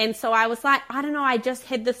 And so I was like, I don't know, I just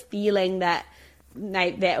had this feeling that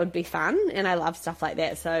that would be fun, and I love stuff like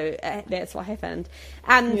that, so that's what happened.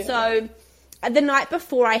 So the night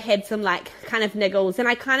before I had some like kind of niggles, and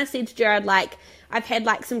I kind of said to Jared, like, I've had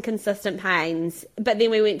like some consistent pains, but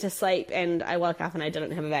then we went to sleep and I woke up and I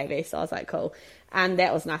didn't have a baby, so I was like, cool. And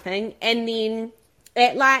that was nothing. And then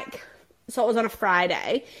so it was on a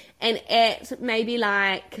Friday, and at maybe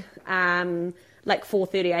like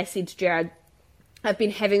 4:30 I said to Jared, I've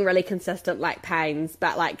been having really consistent like pains,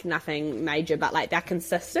 but like nothing major, but like they're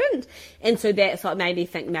consistent. And so that's what made me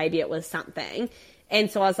think maybe it was something.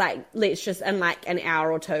 And so I was like, let's just, in like an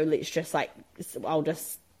hour or two, let's just like, I'll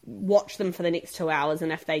just watch them for the next 2 hours,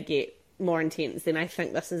 and if they get more intense, then I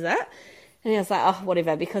think this is it. And he was like, oh,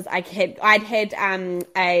 whatever, because I'd had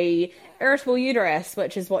a irritable uterus,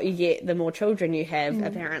 which is what you get the more children you have,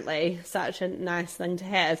 apparently. Such a nice thing to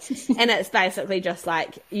have. And it's basically just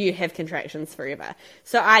like you have contractions forever.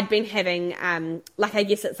 So I'd been having, I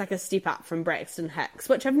guess it's like a step up from Braxton Hicks,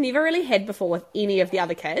 which I've never really had before with any of the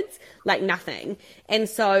other kids, like nothing. And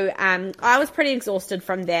so I was pretty exhausted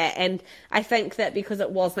from that. And I think that because it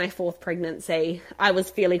was my 4th pregnancy, I was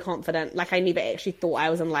fairly confident. Like I never actually thought I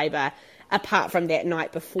was in labour apart from that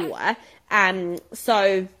night before.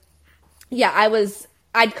 So yeah,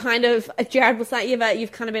 Jared was like, yeah, but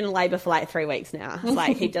you've kind of been in labour for like 3 weeks now.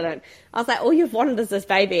 Like he didn't, I was like, all you've wanted is this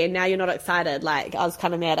baby and now you're not excited. Like I was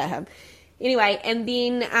kind of mad at him. Anyway, and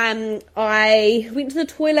then I went to the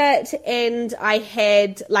toilet and I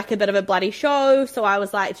had like a bit of a bloody show. So I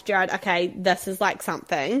was like to Jared, okay, this is like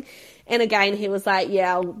something. And again, he was like,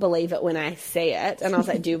 yeah, I'll believe it when I see it. And I was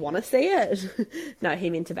like, do you want to see it? No, he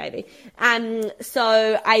meant a baby.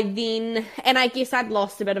 So I then, and I guess I'd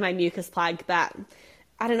lost a bit of my mucus plug, but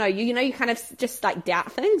I don't know, you kind of just like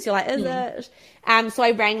doubt things. You're like, is it? So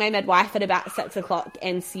I rang my midwife at about 6 o'clock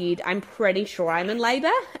and said, I'm pretty sure I'm in labour.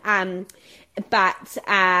 But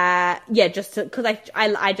yeah, just because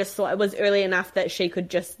I just thought it was early enough that she could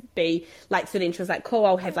just be like, so then she was like, cool,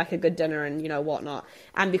 I'll have like a good dinner and whatnot.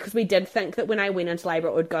 Because we did think that when I went into labour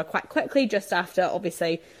it would go quite quickly, just after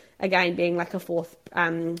obviously again being like a 4th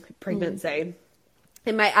pregnancy.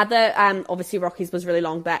 And my other, obviously Rocky's was really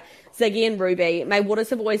long, but Ziggy and Ruby, my waters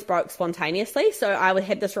have always broke spontaneously. So I would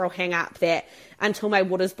have this real hang up that until my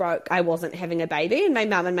waters broke, I wasn't having a baby. And my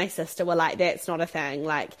mum and my sister were like, that's not a thing.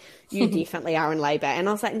 Like, you definitely are in labour. And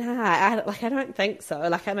I was like, nah, I don't think so.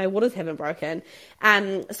 Like, my waters haven't broken.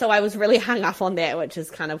 So I was really hung up on that, which is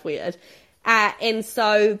kind of weird. And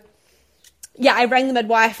so, yeah, I rang the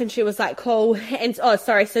midwife and she was like, cool. And, so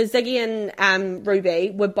Ziggy and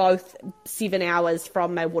Ruby were both 7 hours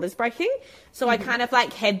from my waters breaking. So I kind of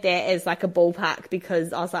like had that as like a ballpark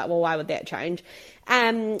because I was like, well, why would that change?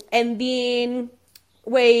 And then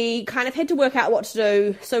we kind of had to work out what to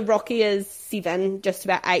do. So Rocky is 7, just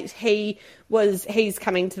about 8. He's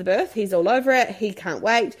coming to the birth. He's all over it. He can't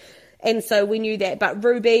wait. And so we knew that. But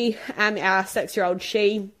Ruby, our 6-year-old,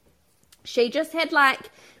 she just had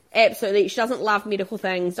like, absolutely, she doesn't love medical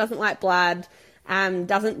things, doesn't like blood,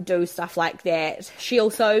 doesn't do stuff like that. She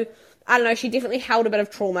also, I don't know, she definitely held a bit of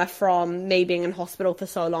trauma from me being in hospital for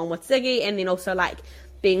so long with Ziggy, and then also like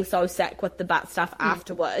being so sick with the butt stuff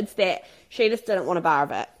afterwards that she just didn't want a bar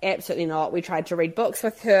of it. Absolutely not. We tried to read books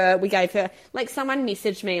with her. We gave her, like, someone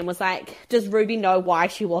messaged me and was like, does Ruby know why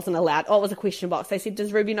she wasn't allowed? Oh, it was a question box. They said,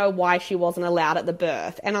 does Ruby know why she wasn't allowed at the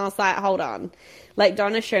birth? And I was like, hold on. Like,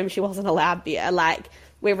 don't assume she wasn't allowed there. Like,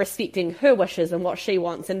 we're respecting her wishes and what she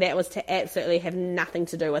wants, and that was to absolutely have nothing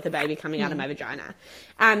to do with a baby coming out of my vagina.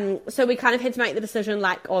 So we kind of had to make the decision,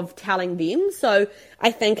 like, of telling them. So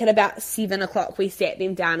I think at about 7 o'clock we sat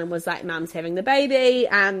them down and was like, Mum's having the baby,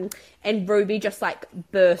 and Ruby just, like,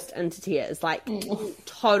 burst into tears, like,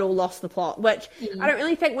 total lost the plot, which I don't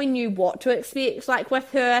really think we knew what to expect, like, with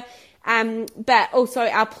her. But also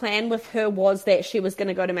our plan with her was that she was going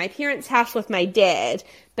to go to my parents' house with my dad,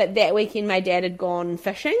 but that weekend my dad had gone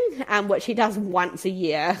fishing, which he does once a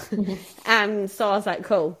year. So I was like,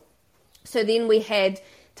 cool. So then we had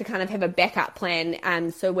to kind of have a backup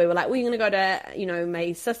plan. So we were like, well, you're going to go to,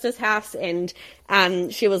 my sister's house. And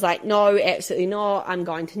she was like, no, absolutely not. I'm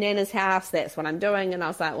going to Nana's house. That's what I'm doing. And I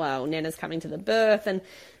was like, well, Nana's coming to the birth. And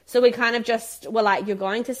so we kind of just were like, you're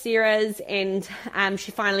going to Sarah's, and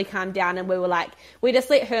she finally calmed down, and we were like, we just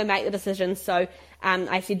let her make the decision. So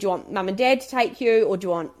I said, do you want Mum and Dad to take you, or do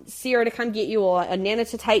you want Sarah to come get you, or a Nana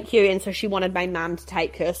to take you? And so she wanted my mum to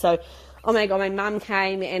take her. So, oh my God, my mum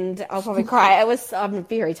came, and I'll probably cry. I'm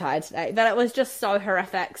very tired today, but it was just so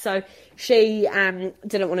horrific. So she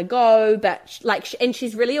didn't want to go, but and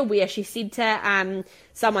she's really aware. She said to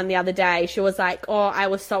someone the other day, she was like, oh, I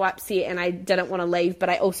was so upset and I didn't want to leave, but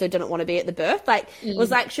I also didn't want to be at the birth. Like, it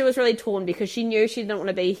was like she was really torn because she knew she didn't want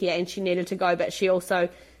to be here and she needed to go, but she also,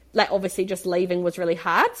 like, obviously just leaving was really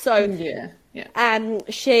hard. So yeah.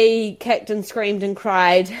 She kicked and screamed and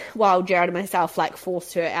cried while Jared and myself, like,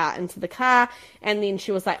 forced her out into the car. And then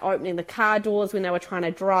she was, like, opening the car doors when they were trying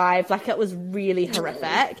to drive. Like, it was really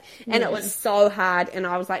horrific. And it was so hard. And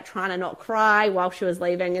I was, like, trying to not cry while she was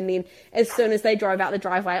leaving. And then as soon as they drove out the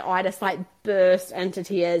driveway, I just, like, burst into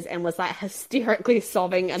tears and was, like, hysterically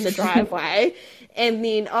sobbing in the driveway. And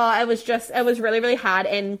then, it was really, really hard.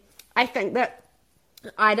 And I think that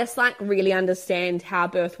I just like really understand how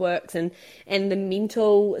birth works and the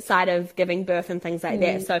mental side of giving birth and things like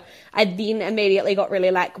that. So I then immediately got really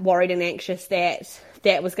like worried and anxious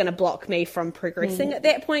that was going to block me from progressing at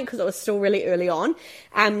that point because it was still really early on.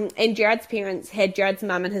 And Jared's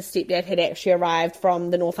mum and his stepdad had actually arrived from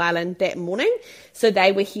the North Island that morning. So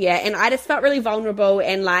they were here and I just felt really vulnerable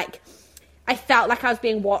and like I felt like I was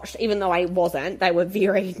being watched, even though I wasn't. They were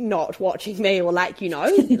very not watching me or like, you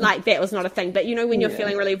know, like that was not a thing. But, you know, when you're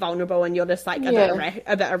feeling really vulnerable and you're just like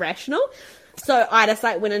a bit irrational. So I just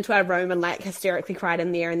like went into our room and like hysterically cried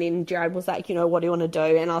in there. And then Jared was like, you know, what do you want to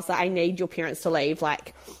do? And I was like, I need your parents to leave.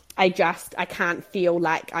 Like, I can't feel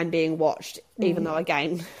like I'm being watched, even though,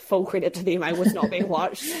 again, full credit to them, I was not being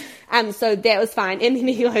watched. So that was fine. And then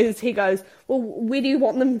he goes, well, where do you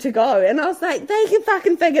want them to go? And I was like, they can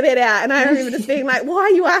fucking figure that out. And I remember just being like, why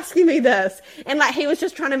are you asking me this? And like, he was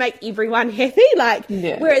just trying to make everyone happy, like,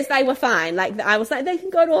 whereas they were fine. Like, I was like, they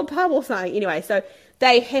can go to a pub or something. Anyway, so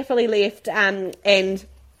they happily left, and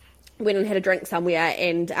went and had a drink somewhere,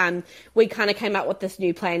 and we kind of came up with this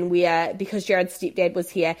new plan where, because Jared's stepdad was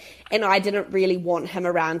here and I didn't really want him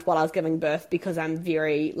around while I was giving birth because I'm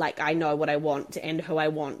very like, I know what I want and who I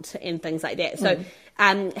want and things like that. So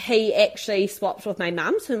he actually swapped with my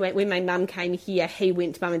mum. So when my mum came here, he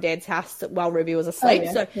went to mum and dad's house while Ruby was asleep.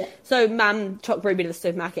 So mum took Ruby to the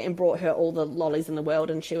supermarket and brought her all the lollies in the world,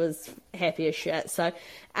 and she was happy as shit. So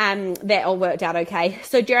that all worked out okay.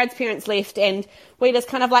 So Jared's parents left and we just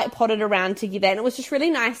kind of like potted around together, and it was just really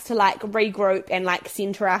nice to like regroup and like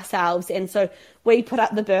centre ourselves. And so we put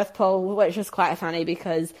up the birth pool, which was quite funny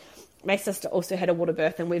because my sister also had a water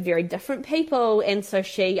birth and we're very different people. And so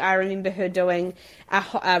I remember her doing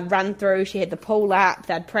a run through. She had the pool up,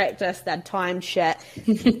 they'd practiced, they'd timed shit.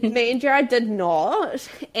 Me and Jared did not.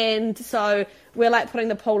 And so we're like putting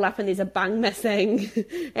the pole up and there's a bung missing.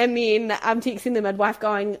 And then I'm texting the midwife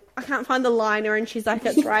going, I can't find the liner. And she's like,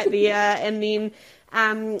 it's right there. And then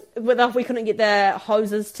we couldn't get the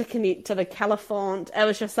hoses to connect to the caliphant. It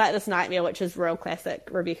was just like this nightmare, which is real classic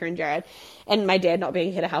Rebecca and Jared, and my dad not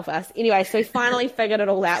being here to help us. Anyway, so we finally figured it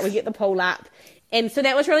all out. We get the pole up. And so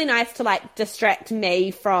that was really nice to like distract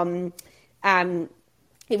me from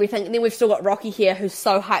everything. And then we've still got Rocky here, who's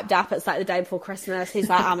so hyped up. It's like the day before Christmas. He's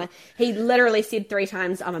like, he literally said 3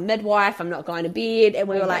 times, I'm a midwife, I'm not going to bed. And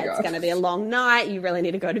we were like, it's going to be a long night, you really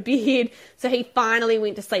need to go to bed. So he finally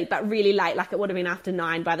went to sleep, but really late, like it would have been after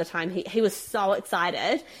 9 by the time he was so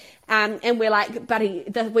excited. And we're like, buddy,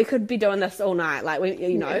 we could be doing this all night. Like,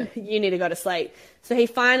 you need to go to sleep. So he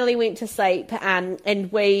finally went to sleep, and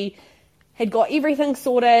we had got everything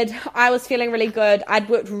sorted. I was feeling really good. I'd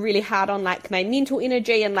worked really hard on like my mental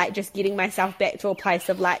energy and like just getting myself back to a place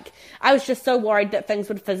of like, I was just so worried that things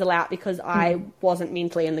would fizzle out because I wasn't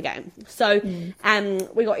mentally in the game. So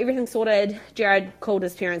we got everything sorted. Jared called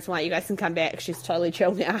his parents and like, you guys can come back, she's totally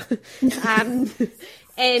chill now. And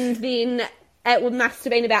then it must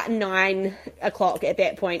have been about 9 o'clock at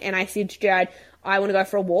that point, and I said to Jared, I want to go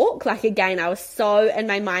for a walk. Like, again, I was so in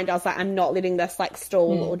my mind, I was like, I'm not letting this like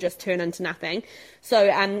stall or just turn into nothing.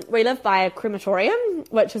 So we live by a crematorium,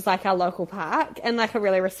 which is like our local park, in like a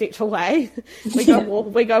really respectful way. We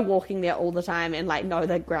go walking there all the time and like know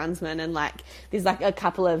the groundsman, and like there's like a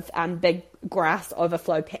couple of big grass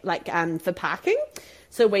overflow for parking.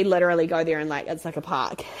 So we literally go there and like it's like a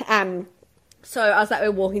park. So I was like, we're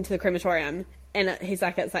walking to the crematorium. And he's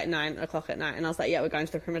like, it's like 9 o'clock at night. And I was like, yeah, we're going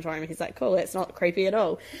to the crematorium. And he's like, cool, that's not creepy at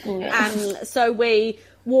all. Yeah. So we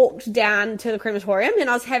walked down to the crematorium and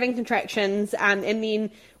I was having contractions. And then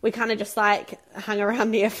we kind of just like hung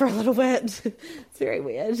around there for a little bit. It's very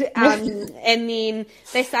weird. And then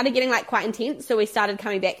they started getting like quite intense. So we started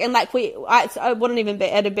coming back. And like I wouldn't even be,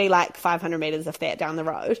 it'd be like 500 meters if that down the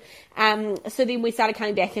road. So then we started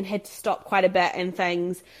coming back and had to stop quite a bit and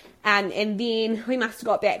things. And then we must have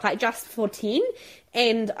got back like just before 10,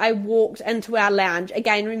 and I walked into our lounge.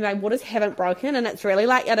 Again, remember, my waters haven't broken, and it's really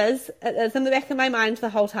like it is in the back of my mind the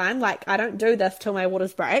whole time. Like, I don't do this till my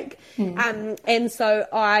waters break. And so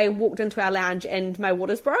I walked into our lounge and my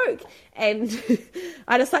waters broke, and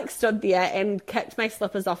I just like stood there and kicked my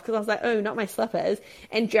slippers off because I was like, oh, not my slippers.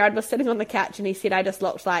 And Jared was sitting on the couch and he said I just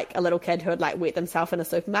looked like a little kid who had like wet themselves in a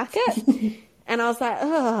supermarket. And I was like,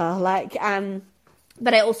 oh, like,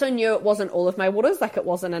 but I also knew it wasn't all of my waters, like it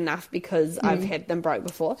wasn't enough because I've had them broke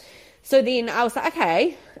before. So then I was like,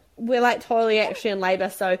 okay, we're like totally actually in labour.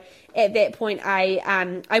 So at that point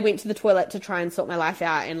I went to the toilet to try and sort my life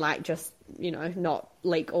out and like just, not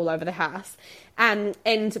leak all over the house. And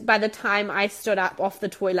by the time I stood up off the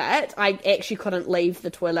toilet, I actually couldn't leave the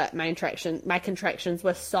toilet. My contractions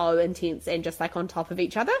were so intense and just like on top of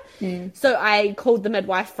each other. So I called the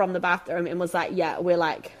midwife from the bathroom and was like, yeah,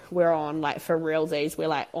 we're on, like, for realsies, we're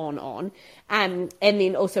like on. And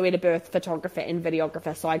then also we had a birth photographer and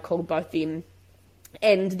videographer, so I called both them.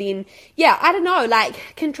 And then, yeah, I don't know,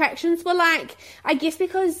 like, contractions were like, I guess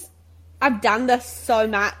because I've done this so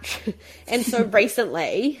much and so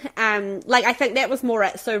recently, like, I think that was more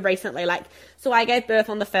it, so recently, like, so I gave birth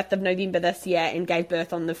on the 5th of November this year and gave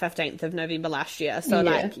birth on the 15th of November last year, so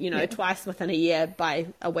like, you know, twice within a year by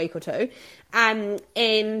a week or two,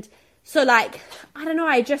 and so, like, I don't know,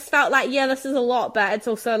 I just felt like, yeah, this is a lot, but it's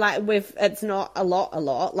also like, it's not a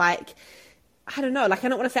lot, like, I don't know, like, I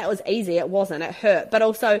don't want to say it was easy, it wasn't, it hurt, but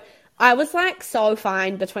also, I was, like, so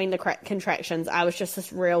fine between the contractions. I was just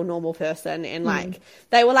this real normal person, and, like,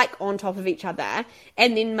 they were, like, on top of each other.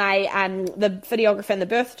 And then my, the videographer and the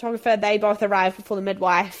birth photographer, they both arrived before the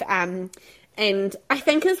midwife. And I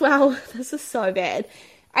think as well, this is so bad,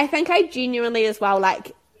 I think I genuinely as well,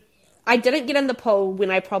 like, I didn't get in the pool when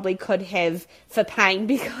I probably could have for pain,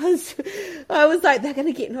 because I was like, they're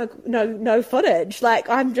going to get no footage. Like,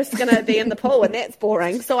 I'm just going to be in the pool and that's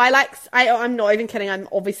boring. So I'm not even kidding. I'm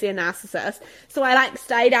obviously a narcissist. So I like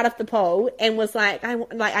stayed out of the pool and was like,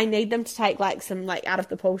 I need them to take like some like out of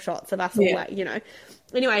the pool shots of us all, like, you know.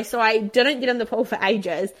 Anyway, so I didn't get in the pool for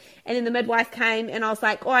ages. And then the midwife came and I was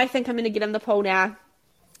like, I think I'm going to get in the pool now.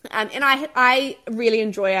 And I really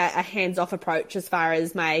enjoy a hands-off approach as far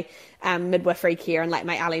as my midwifery care and like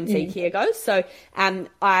my LMC care goes. So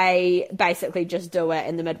I basically just do it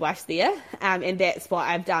and the midwife's there. And that's what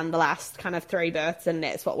I've done the last kind of 3 births, and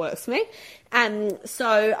that's what works for me. So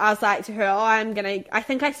I was like to her, I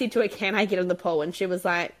think I said to her, can I get in the pool? And she was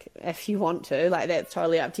like, if you want to, like, that's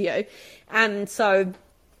totally up to you. So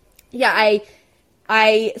yeah,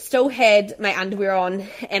 I still had my underwear on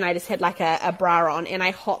and I just had like a bra on, and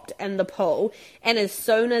I hopped in the pool, and as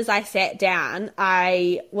soon as I sat down,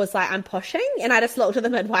 I was like, I'm pushing, and I just looked at the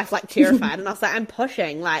midwife like terrified and I was like, I'm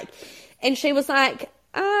pushing, like, and she was like,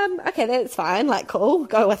 okay, that's fine, like, cool,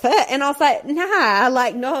 go with it. And I was like, nah,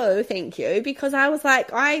 like, no, thank you, because I was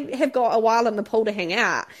like, I have got a while in the pool to hang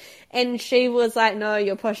out. And she was like, no,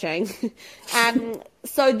 you're pushing.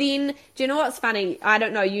 So then, do you know what's funny? I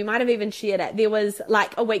don't know, you might have even shared it. There was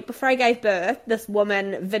like a week before I gave birth, this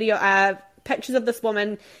woman pictures of this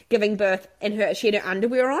woman giving birth, and she had her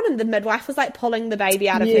underwear on, and the midwife was like pulling the baby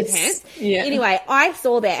out of her pants. Yeah. Anyway, I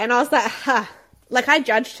saw that and I was like, like, I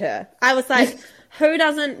judged her. I was like, who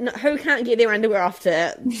can't get their underwear off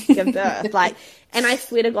to give birth? Like, and I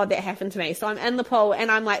swear to God that happened to me. So I'm in the pool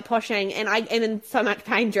and I'm like pushing, and I'm in so much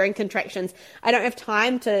pain during contractions. I don't have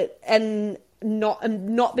time to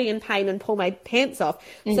not be in pain and pull my pants off.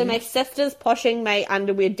 So my sister's pushing my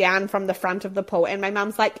underwear down from the front of the pool, and my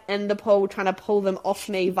mum's like in the pool trying to pull them off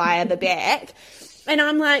me via the back. And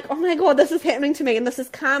I'm like, oh my God, this is happening to me, and this is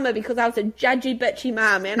karma, because I was a judgy, bitchy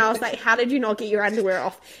mum, and I was like, how did you not get your underwear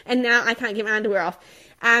off? And now I can't get my underwear off.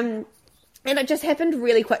 And it just happened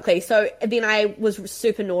really quickly. So then I was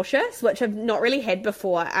super nauseous, which I've not really had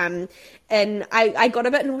before. And I got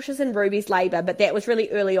a bit nauseous in Ruby's labour, but that was really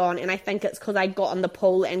early on. And I think it's because I got in the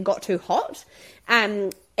pool and got too hot.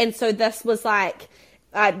 And so this was like,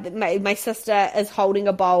 my sister is holding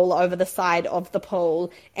a bowl over the side of the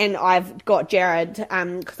pool, and I've got Jared,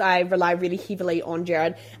 because I rely really heavily on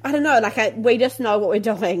Jared. I don't know, like, we just know what we're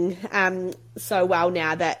doing so well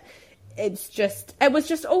now that it was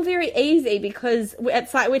just all very easy, because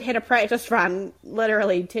it's like we'd had a practice run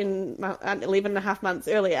literally 11 and a half months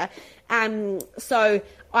earlier. So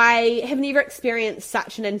I have never experienced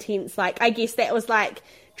such an intense, like, I guess that was like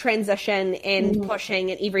transition and pushing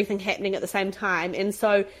and everything happening at the same time. And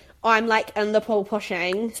so I'm like in the pool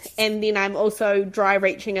pushing, and then I'm also dry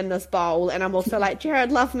reaching in this bowl, and I'm also like,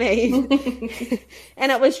 Jared, love me.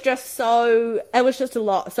 And it was just a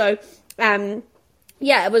lot. So,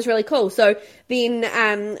 yeah, it was really cool. So then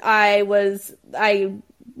I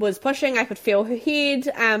was pushing, I could feel her head,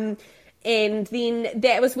 and then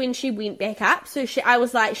that was when she went back up. So I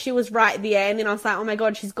was like, she was right there, and then I was like, oh my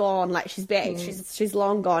God, she's gone, like, she's back, she's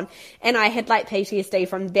long gone. And I had like PTSD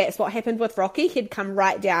from that's what happened with Rocky. He'd come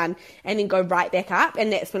right down and then go right back up,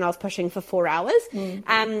 and that's when I was pushing for 4 hours.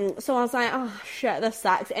 So I was like, oh shit, this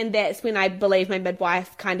sucks. And that's when I believe my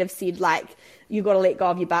midwife kind of said, like, you got to let go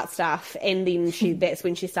of your butt stuff. And then that's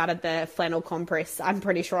when she started the flannel compress, I'm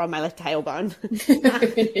pretty sure, on my left tailbone.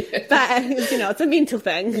 But, you know, it's a mental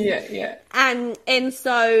thing. Yeah. And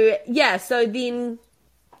so then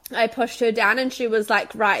I pushed her down, and she was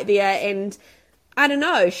like right there, and I don't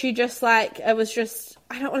know, she just like, it was just,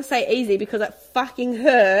 I don't want to say easy because it fucking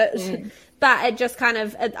hurt, but it just kind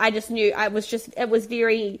of, I just knew it was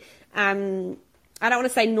very, I don't want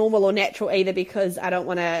to say normal or natural either because I don't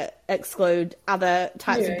want to exclude other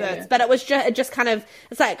types of births, but it just kind of,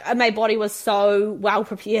 it's like my body was so well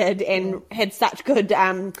prepared and had such good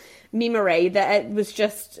memory that it was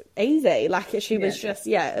just easy. Like she was just,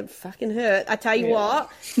 it fucking hurt. I tell you what,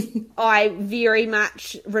 I very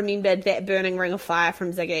much remembered that burning ring of fire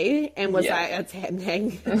from Ziggy and was like, it's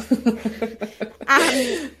happening.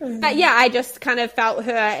 But yeah, I just kind of felt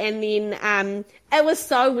her, and then it was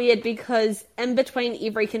so weird because in between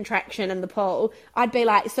every contraction in the pool, I'd be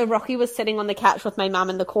like, so Rocky was sitting on the couch with my mum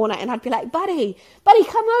in the corner, and I'd be like, buddy,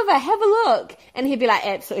 come over, have a look. And he'd be like,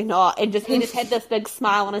 absolutely not. And he just had this big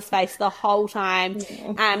smile on his face the whole time.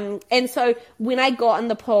 And so when I got in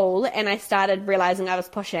the pool and I started realizing I was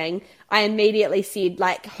pushing, I immediately said,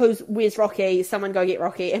 like, where's Rocky? Someone go get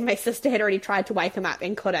Rocky. And my sister had already tried to wake him up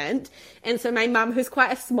and couldn't. And so my mum, who's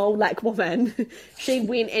quite a small, like, woman, she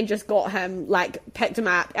went and just got him, like, picked him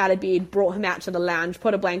up out of bed, brought him out to the lounge,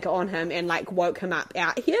 put a blanket on him, and, like, woke him up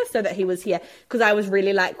out here so that he was here. Because I was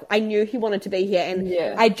really, like, I knew he wanted to be here,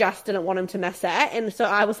 and I just didn't want him to miss it. And so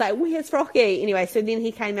I was like, where's Rocky? Anyway, so then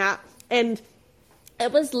he came out, and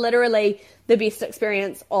it was literally the best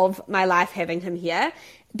experience of my life having him here,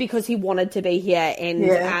 because he wanted to be here,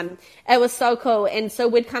 and it was so cool. And so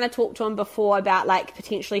we'd kind of talked to him before about like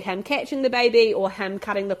potentially him catching the baby or him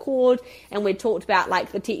cutting the cord, and we'd talked about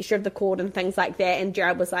like the texture of the cord and things like that, and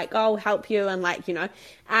Jared was like, oh, I'll help you, and like, you know,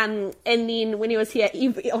 and then when he was here,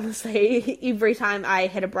 honestly, every time I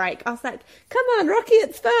had a break, I was like, come on Rocky,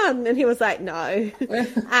 it's fun, and he was like, no.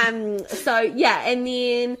 So yeah, and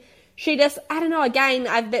then she just, I don't know, again,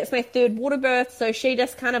 that's my third water birth, so she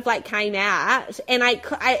just kind of like came out, and I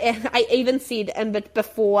even said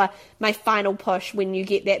before my final push, when you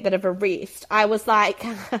get that bit of a rest, I was like,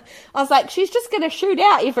 she's just going to shoot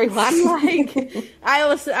out everyone, like,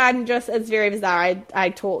 it's very bizarre, I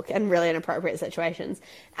talk in really inappropriate situations,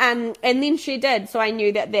 and then she did, so I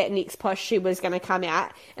knew that next push she was going to come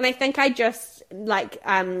out, and I think I just, like,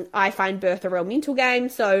 I find birth a real mental game,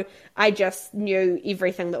 so I just knew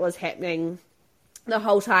everything that was happening the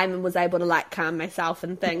whole time and was able to like calm myself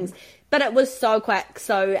and things. But it was so quick.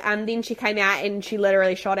 So then she came out and she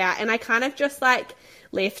literally shot out, and I kind of just like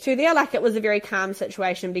left her there. Like it was a very calm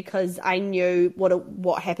situation because I knew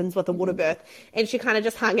what happens with a water birth. And she kind of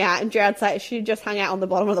just hung out, and Jared's like, she just hung out on the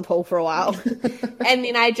bottom of the pool for a while. And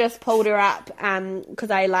then I just pulled her up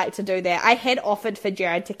because I like to do that. I had offered for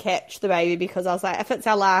Jared to catch the baby because I was like, if it's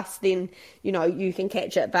our last, then, you know, you can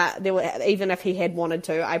catch it. But even if he had wanted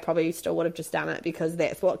to, I probably still would have just done it because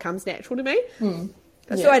that's what comes natural to me.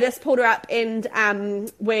 So I just pulled her up, and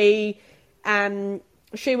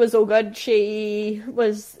she was all good. She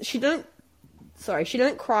didn't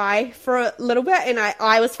cry for a little bit, and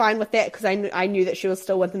I was fine with that because I knew that she was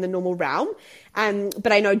still within the normal realm.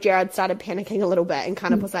 But I know Jared started panicking a little bit and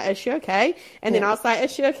kind of was like, is she okay? And then I was like,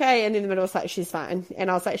 is she okay? And then the middle was like, she's fine.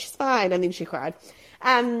 And I was like, she's fine. And then she cried.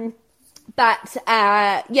 So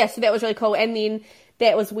that was really cool. And then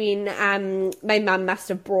that was when my mum must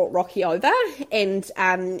have brought Rocky over, and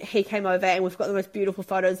he came over, and we've got the most beautiful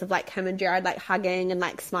photos of like him and Jared like hugging and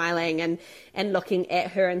like smiling and looking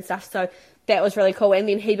at her and stuff. So that was really cool. And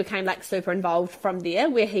then he became like super involved from there,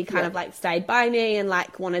 where he kind of like stayed by me and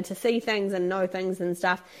like wanted to see things and know things and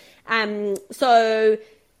stuff. So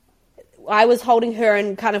I was holding her,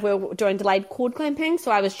 and kind of we were doing delayed cord clamping,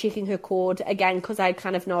 so I was checking her cord again because I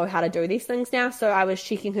kind of know how to do these things now. So I was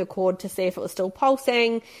checking her cord to see if it was still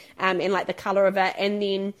pulsing, and like the colour of it. And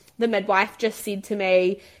then the midwife just said to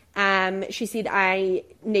me, she said, I'm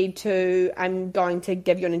going to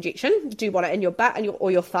give you an injection. Do you want it in your butt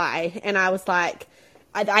or your thigh? And I was like,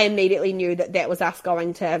 I immediately knew that was us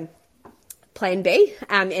going to plan B,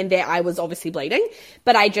 and that I was obviously bleeding,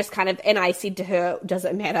 but I just kind of, and I said to her, does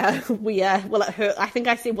it matter where, will it hurt? I think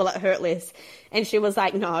I said, will it hurt less? And she was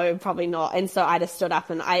like, no, probably not. And so I just stood up,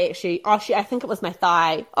 and I think it was my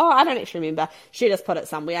thigh. I don't actually remember. She just put it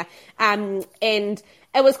somewhere. And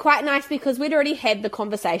it was quite nice because we'd already had the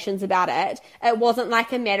conversations about it. It wasn't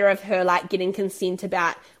like a matter of her like getting consent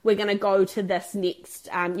about, we're going to go to this next,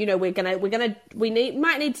 might need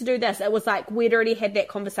to do this. It was like, we'd already had that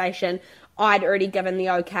conversation. I'd already given the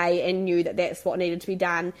okay and knew that that's what needed to be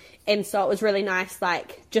done. And so it was really nice,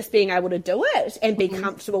 like, just being able to do it and be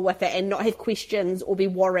comfortable with it and not have questions or be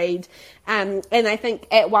worried. And I think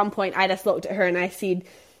at one point I just looked at her and I said,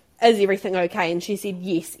 is everything okay? And she said,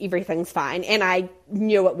 yes, everything's fine. And I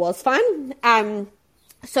knew it was fine.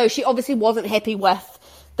 So she obviously wasn't happy with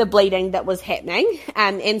the bleeding that was happening.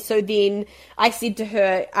 And so then I said to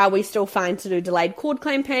her, are we still fine to do delayed cord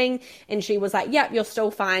clamping? And she was like, yep, you're still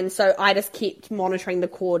fine. So I just kept monitoring the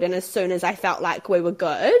cord, and as soon as I felt like we were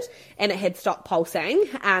good and it had stopped pulsing,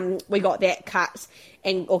 we got that cut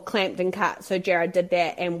or clamped and cut. So Jared did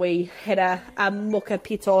that, and we had a muka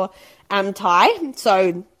pito tie.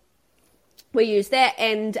 So we used that,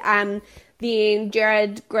 and then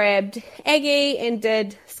Jared grabbed Aggy and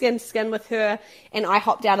did skin to skin with her, and I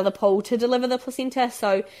hopped out of the pool to deliver the placenta.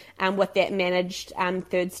 So with that managed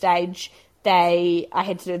third stage, I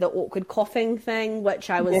had to do the awkward coughing thing, which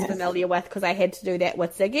I was familiar with because I had to do that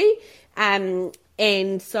with Ziggy.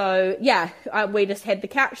 And so, we just had the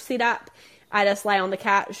couch set up. I just lay on the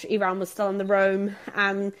couch. Everyone was still in the room.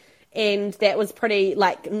 And that was pretty,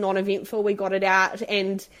 non-eventful. We got it out.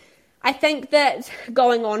 And I think that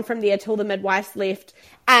going on from there till the midwives left,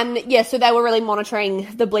 so they were really monitoring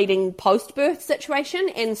the bleeding post-birth situation.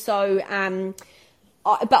 And so,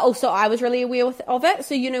 but also I was really aware of it.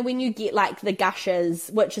 So, when you get the gushes,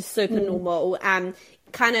 which is super normal,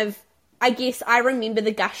 I guess I remember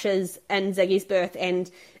the gushes in Ziggy's birth, and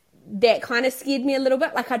that kind of scared me a little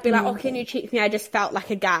bit. I'd be like, oh, can you check me? I just felt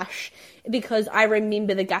like a gush, because I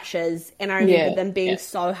remember the gushes, and I remember them being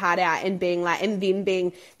so hard out, and being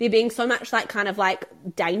there being so much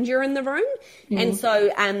danger in the room. And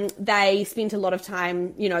so they spent a lot of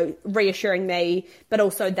time, reassuring me, but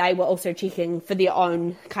also they were also checking for their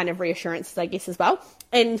own kind of reassurances, I guess, as well.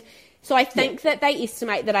 And so I think that they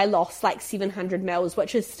estimate that I lost 700 mils,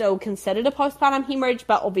 which is still considered a postpartum hemorrhage,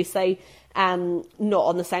 but obviously not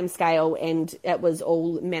on the same scale, and it was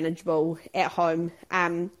all manageable at home.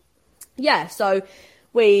 So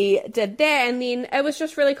we did that, and then it was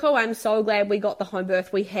just really cool. I'm so glad we got the home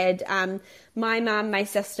birth. We had my mum, my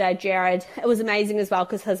sister, Jared. It was amazing as well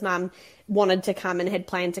because his mum wanted to come and had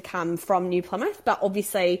planned to come from New Plymouth, but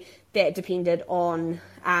obviously that depended on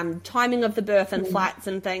timing of the birth and flights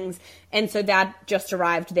and things, and so they'd just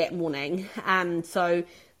arrived that morning. So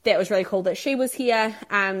that was really cool that she was here,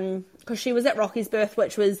 because she was at Rocky's birth,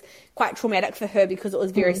 which was quite traumatic for her because it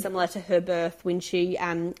was very similar to her birth when she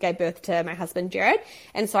gave birth to my husband, Jared.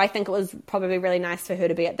 And so I think it was probably really nice for her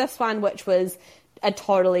to be at this one, which was a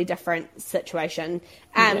totally different situation.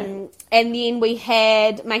 And then we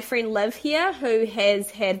had my friend Liv here, who has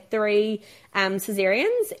had 3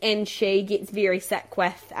 cesareans, and she gets very sick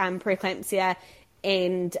with preeclampsia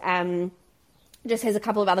and just has a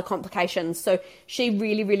couple of other complications. So she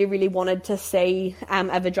really, really, really wanted to see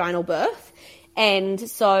a vaginal birth. And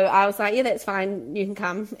so I was like, yeah, that's fine, you can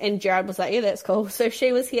come. And Jared was like, yeah, that's cool. So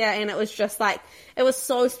she was here, and it was just it was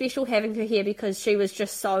so special having her here because she was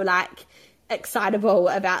just so excitable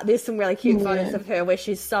about. There's some really cute photos of her where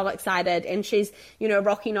she's so excited, and she's,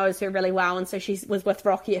 Rocky knows her really well, and so she was with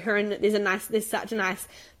Rocky at her, and there's such a nice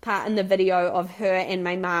part in the video of her and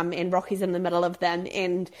my mum, and Rocky's in the middle of them,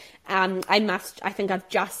 and I think I've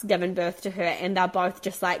just given birth to her, and they're both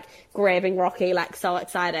just grabbing Rocky so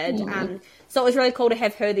excited. So it was really cool to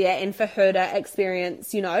have her there, and for her to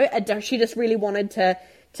experience, she just really wanted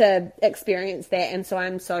to experience that, and so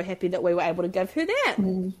I'm so happy that we were able to give her that.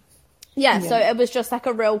 So it was just a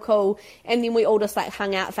real cool, and then we all just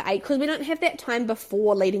hung out for 8, because we don't have that time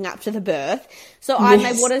before leading up to the birth. So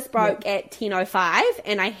my waters broke at 10:05,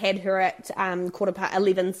 and I had her at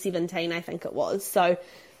 11:17, I think it was. So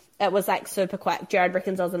it was super quick. Jared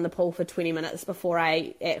reckons I was in the pool for 20 minutes before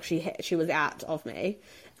I actually she was out of me.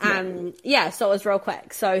 So it was real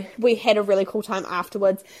quick. So we had a really cool time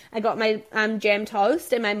afterwards. I got my jam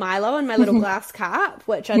toast and my Milo and my little glass cup,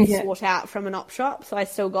 which I'd sought out from an op shop. So I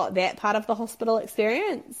still got that part of the hospital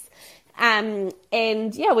experience. And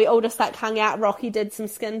we all just hung out. Rocky did some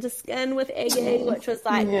skin to skin with Aggy, which was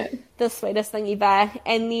the sweetest thing ever.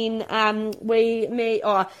 And then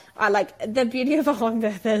the beauty of a home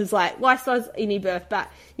birth is well, I suppose any birth, but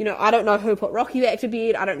I don't know who put Rocky back to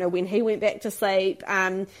bed. I don't know when he went back to sleep.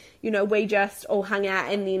 We just all hung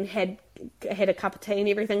out, and then had a cup of tea and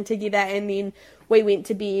everything together, and then we went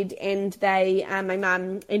to bed, and they my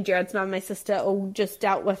mum and Jared's mum, my sister, all just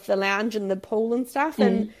dealt with the lounge and the pool and stuff,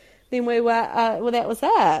 and then we were, that was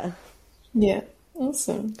it. Yeah,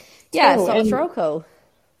 awesome. Yeah, cool. So it was real cool.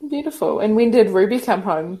 Beautiful. And when did Ruby come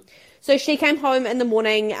home? So she came home in the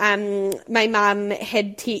morning. My mum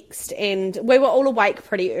had text, and we were all awake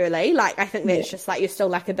pretty early. I think that's just you're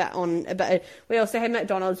still a bit. We also had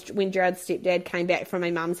McDonald's when Jared's stepdad came back from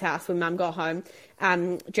my mum's house. When mum got home,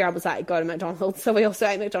 Jared was go to McDonald's. So we also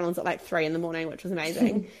ate McDonald's at 3 in the morning, which was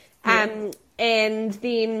amazing. And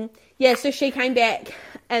then, so she came back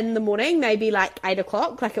in the morning, maybe like 8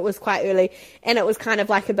 o'clock, like it was quite early. And it was kind of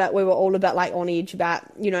like we were all a bit like on edge about,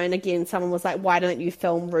 and again, someone was like, why don't you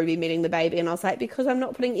film Ruby meeting the baby? And I was like, because I'm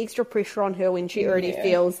not putting extra pressure on her when she already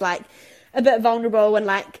feels like a bit vulnerable, and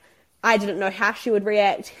like, I didn't know how she would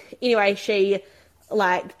react. Anyway, she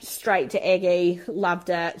like straight to Aggy, loved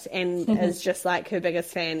it, and is just like her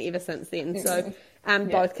biggest fan ever since then. So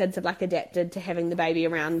both kids have like adapted to having the baby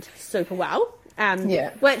around super well.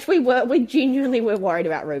 Which we genuinely were worried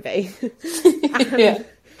about Ruby.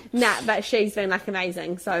 But she's been like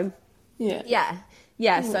amazing. So so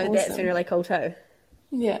awesome. That's been really cool too.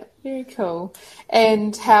 Yeah, very cool.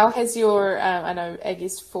 And how has your, I know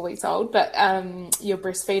Aggy's 4 weeks old, but your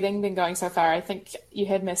breastfeeding been going so far? I think you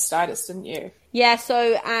had mastitis, didn't you? Yeah,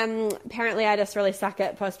 so apparently I just really suck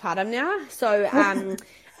at postpartum now. So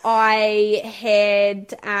I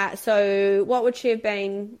had, so what would she have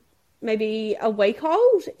been? Maybe a week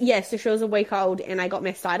old. Yeah, so she was a week old and I got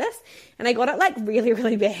mastitis, and I got it like really,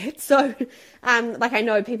 really bad. So, like I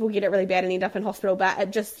know people get it really bad and end up in hospital, but it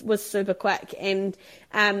just was super quick. And,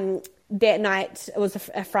 that night, it was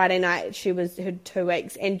a Friday night, she had 2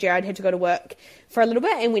 weeks, and Jared had to go to work for a little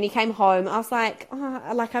bit. And when he came home, I was like,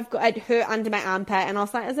 it hurt under my armpit. And I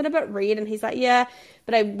was like, is it a bit red? And he's like, yeah.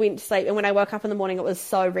 But I went to sleep, and when I woke up in the morning, it was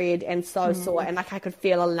so red and so sore, and like I could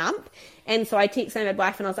feel a lump. And so I texted my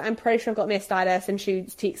midwife, and I was like, I'm pretty sure I've got mastitis. And she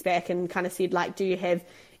texted back and kind of said, like, do you have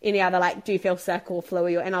any other, like, do you feel sick or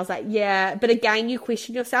flu? And I was like, yeah. But again, you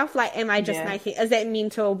question yourself, like, am I just is that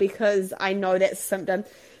mental because I know that's a symptom?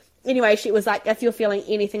 Anyway, she was like, if you're feeling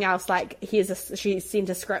anything else, like, she sent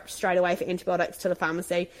a script straight away for antibiotics to the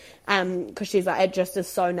pharmacy, because she's like, it just is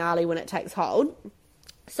so gnarly when it takes hold.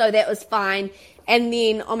 So that was fine. And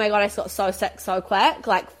then, oh my God, I got so sick so quick,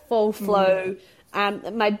 like full flu.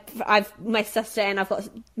 My sister and I've got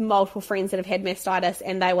multiple friends that have had mastitis,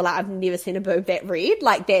 and they were like, I've never seen a boob that red.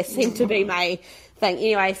 Like, that seemed to be my thing.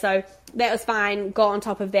 Anyway, so that was fine. Got on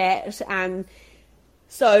top of that.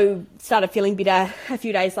 So started feeling better a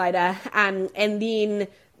few days later. And then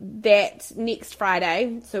that next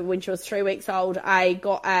Friday, so when she was 3 weeks old, I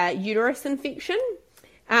got a uterus infection.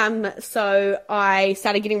 So I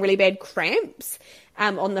started getting really bad cramps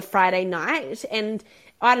on the Friday night. And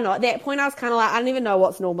I don't know, at that point I was kind of like, I don't even know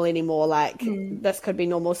what's normal anymore. Like, this could be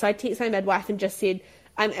normal. So I texted my midwife and just said,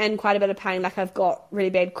 I'm in quite a bit of pain. Like, I've got really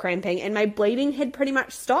bad cramping. And my bleeding had pretty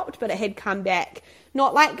much stopped, but it had come back.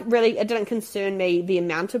 Not like really, it didn't concern me, the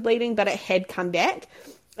amount of bleeding, but it had come back.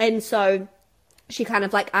 And so she kind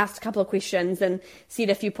of like asked a couple of questions and said,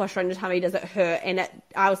 if you push on your tummy, does it hurt? And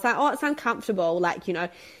I was like, oh, it's uncomfortable. Like,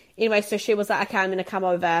 anyway, so she was like, okay, I'm going to come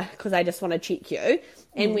over because I just want to check you.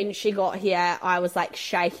 And when she got here, I was like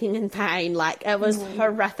shaking in pain. Like, it was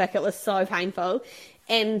horrific. It was so painful.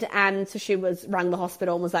 And so she rung the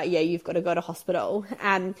hospital and was like, yeah, you've got to go to hospital.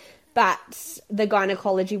 But the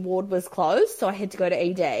gynecology ward was closed, so I had to go to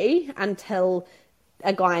ED until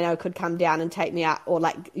a gyno could come down and take me out or,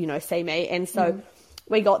 like, see me. And so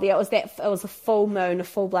we got there. It was a full moon, a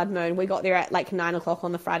full blood moon. We got there at like 9 o'clock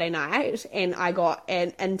on the Friday night, and I got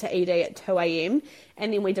into ED at 2 a.m.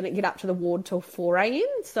 and then we didn't get up to the ward till 4 a.m.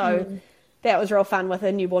 So that was real fun with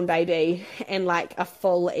a newborn baby and like a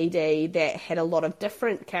full ED that had a lot of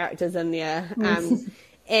different characters in there.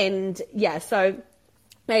 And yeah, so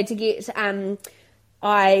I had to get,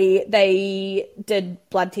 they did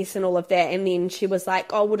blood tests and all of that, and then she was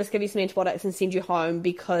like, oh, we'll just give you some antibiotics and send you home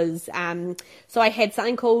because, so I had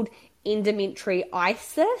something called endometritis,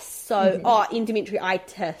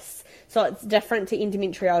 endometritis, so it's different to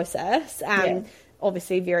endometriosis,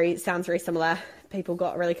 obviously sounds very similar. People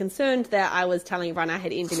got really concerned that I was telling everyone I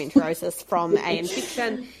had endometriosis from a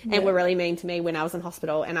infection and were really mean to me when I was in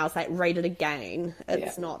hospital. And I was like, read it again.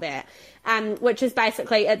 It's not that. Which is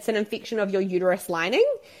basically, it's an infection of your uterus lining.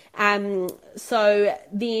 So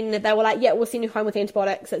then they were like, yeah, we'll send you home with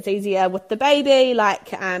antibiotics. It's easier with the baby.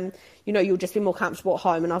 Like, you'll just be more comfortable at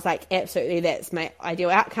home. And I was like, absolutely, that's my ideal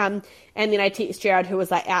outcome. And then I texted Jared, who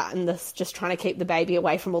was like out in this, just trying to keep the baby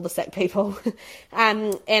away from all the sick people.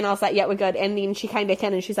 And I was like, yeah, we're good. And then she came back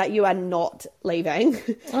in and she's like, you are not leaving.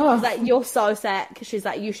 I was like, you're so sick. She's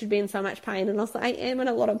like, you should be in so much pain. And I was like, I am in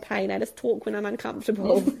a lot of pain. I just talk when I'm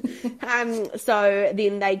uncomfortable. So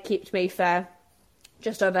then they kept me for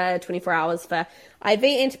just over 24 hours for IV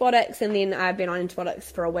antibiotics. And then I've been on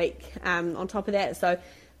antibiotics for a week on top of that. So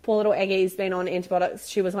poor little Aggy's been on antibiotics.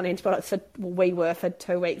 She was on antibiotics we were for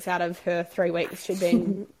 2 weeks out of her 3 weeks. She'd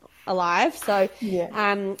been alive. So,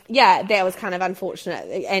 that was kind of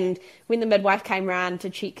unfortunate. And when the midwife came around to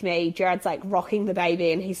check me, Jared's like rocking the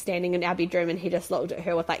baby and he's standing in our bedroom and he just looked at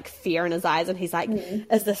her with like fear in his eyes and he's like,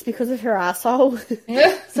 is this because of her asshole?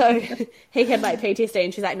 So he had like PTSD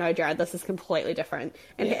and she's like, no, Jared, this is completely different.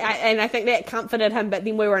 And I think that comforted him. But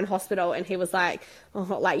then we were in hospital and he was like, oh,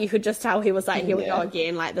 like you could just tell he was like, here we go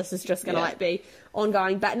again. Like this is just going to like be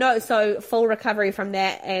ongoing. But no, so full recovery from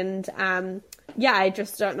that. And, I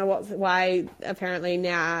just don't know why apparently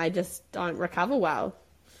now I just don't recover well.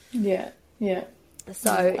 Yeah.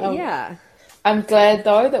 So, I'm glad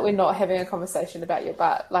though that we're not having a conversation about your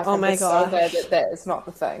butt. Like, I'm so glad that is not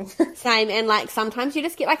the thing. Same. And like sometimes you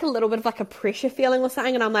just get like a little bit of like a pressure feeling or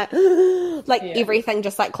something, and I'm like, everything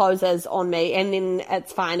just like closes on me, and then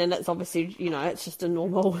it's fine, and it's obviously it's just a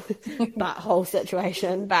normal butthole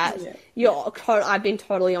situation. But I've been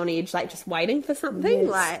totally on edge, like just waiting for something,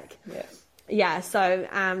 so,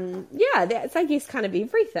 that's, I guess, kind of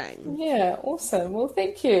everything. Yeah, awesome. Well,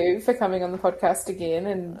 thank you for coming on the podcast again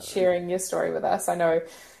and sharing your story with us. I know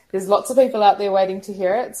there's lots of people out there waiting to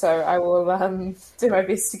hear it, so I will do my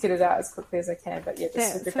best to get it out as quickly as I can. But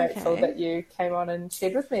just super grateful that you came on and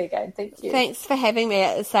shared with me again. Thank you. Thanks for having me.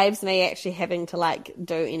 It saves me actually having to like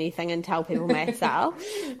do anything and tell people myself.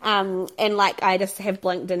 And like I just have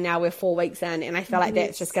blinked and now we're 4 weeks in, and I feel like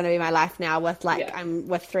that's just going to be my life now with like I'm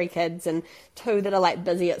with 3 kids and 2 that are like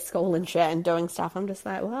busy at school and shit and doing stuff. I'm just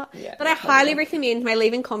like, what? But I highly recommend, my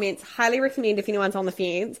leaving comments, highly recommend if anyone's on the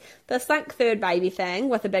fence, this like 3rd baby thing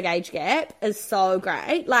with a big age gap is so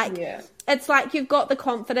great. Like it's like you've got the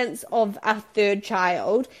confidence of a 3rd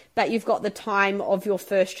child, but you've got the time of your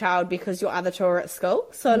 1st child because your other 2 are at school.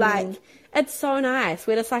 So like it's so nice.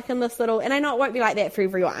 We're just like in this little, and I know it won't be like that for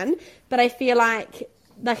everyone, but I feel like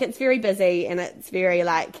it's very busy and it's very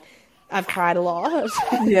like I've cried a lot.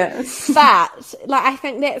 But like I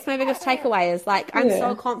think that's my biggest takeaway is like I'm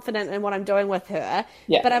so confident in what I'm doing with her.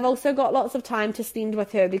 But I've also got lots of time to spend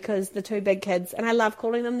with her because the 2 big kids, and I love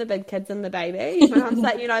calling them the big kids and the baby. My mom's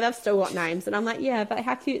like, they've still got names, and I'm like, yeah, but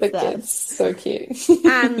how cute is this? So cute. So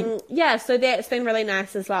that's been really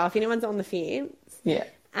nice as well. If anyone's on the fence.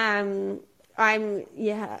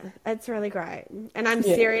 It's really great. And I'm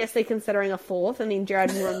seriously considering a 4th, and then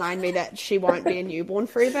Jared will remind me that she won't be a newborn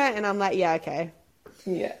forever, and I'm like, okay.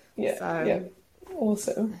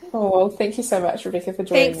 Awesome. Oh, well, thank you so much, Rebecca, for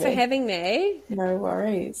joining me. Thanks for having me. No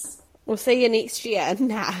worries. We'll see you next year.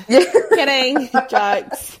 Nah. Kidding.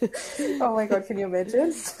 Jokes. Oh my God, can you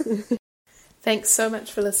imagine? Thanks so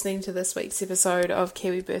much for listening to this week's episode of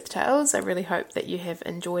Kiwi Birth Tales. I really hope that you have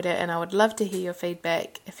enjoyed it, and I would love to hear your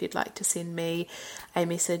feedback. If you'd like to send me a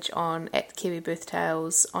message on @Kiwi Birth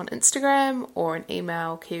Tales on Instagram, or an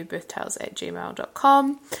email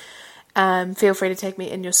kiwibirthtales@gmail.com. Feel free to tag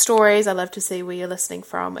me in your stories. I love to see where you're listening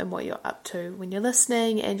from and what you're up to when you're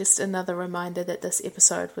listening. And just another reminder that this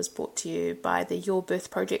episode was brought to you by the Your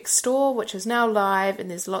Birth Project store, which is now live,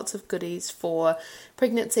 and there's lots of goodies for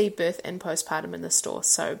pregnancy, birth and postpartum in the store.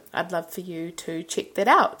 So I'd love for you to check that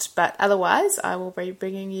out. But otherwise, I will be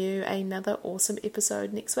bringing you another awesome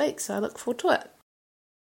episode next week. So I look forward to it.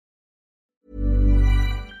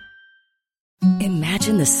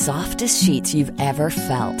 Imagine the softest sheets you've ever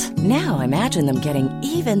felt. Now imagine them getting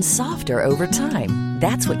even softer over time.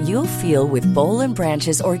 That's what you'll feel with Boll &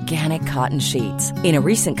 Branch's organic cotton sheets. In a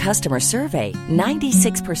recent customer survey,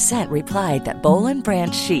 96% replied that Boll &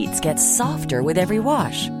 Branch sheets get softer with every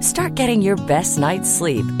wash. Start getting your best night's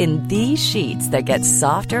sleep in these sheets that get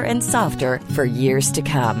softer and softer for years to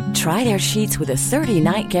come. Try their sheets with a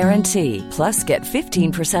 30-night guarantee. Plus, get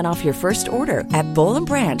 15% off your first order at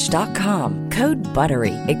bollandbranch.com. Code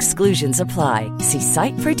BUTTERY. Exclusions apply. See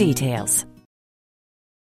site for details.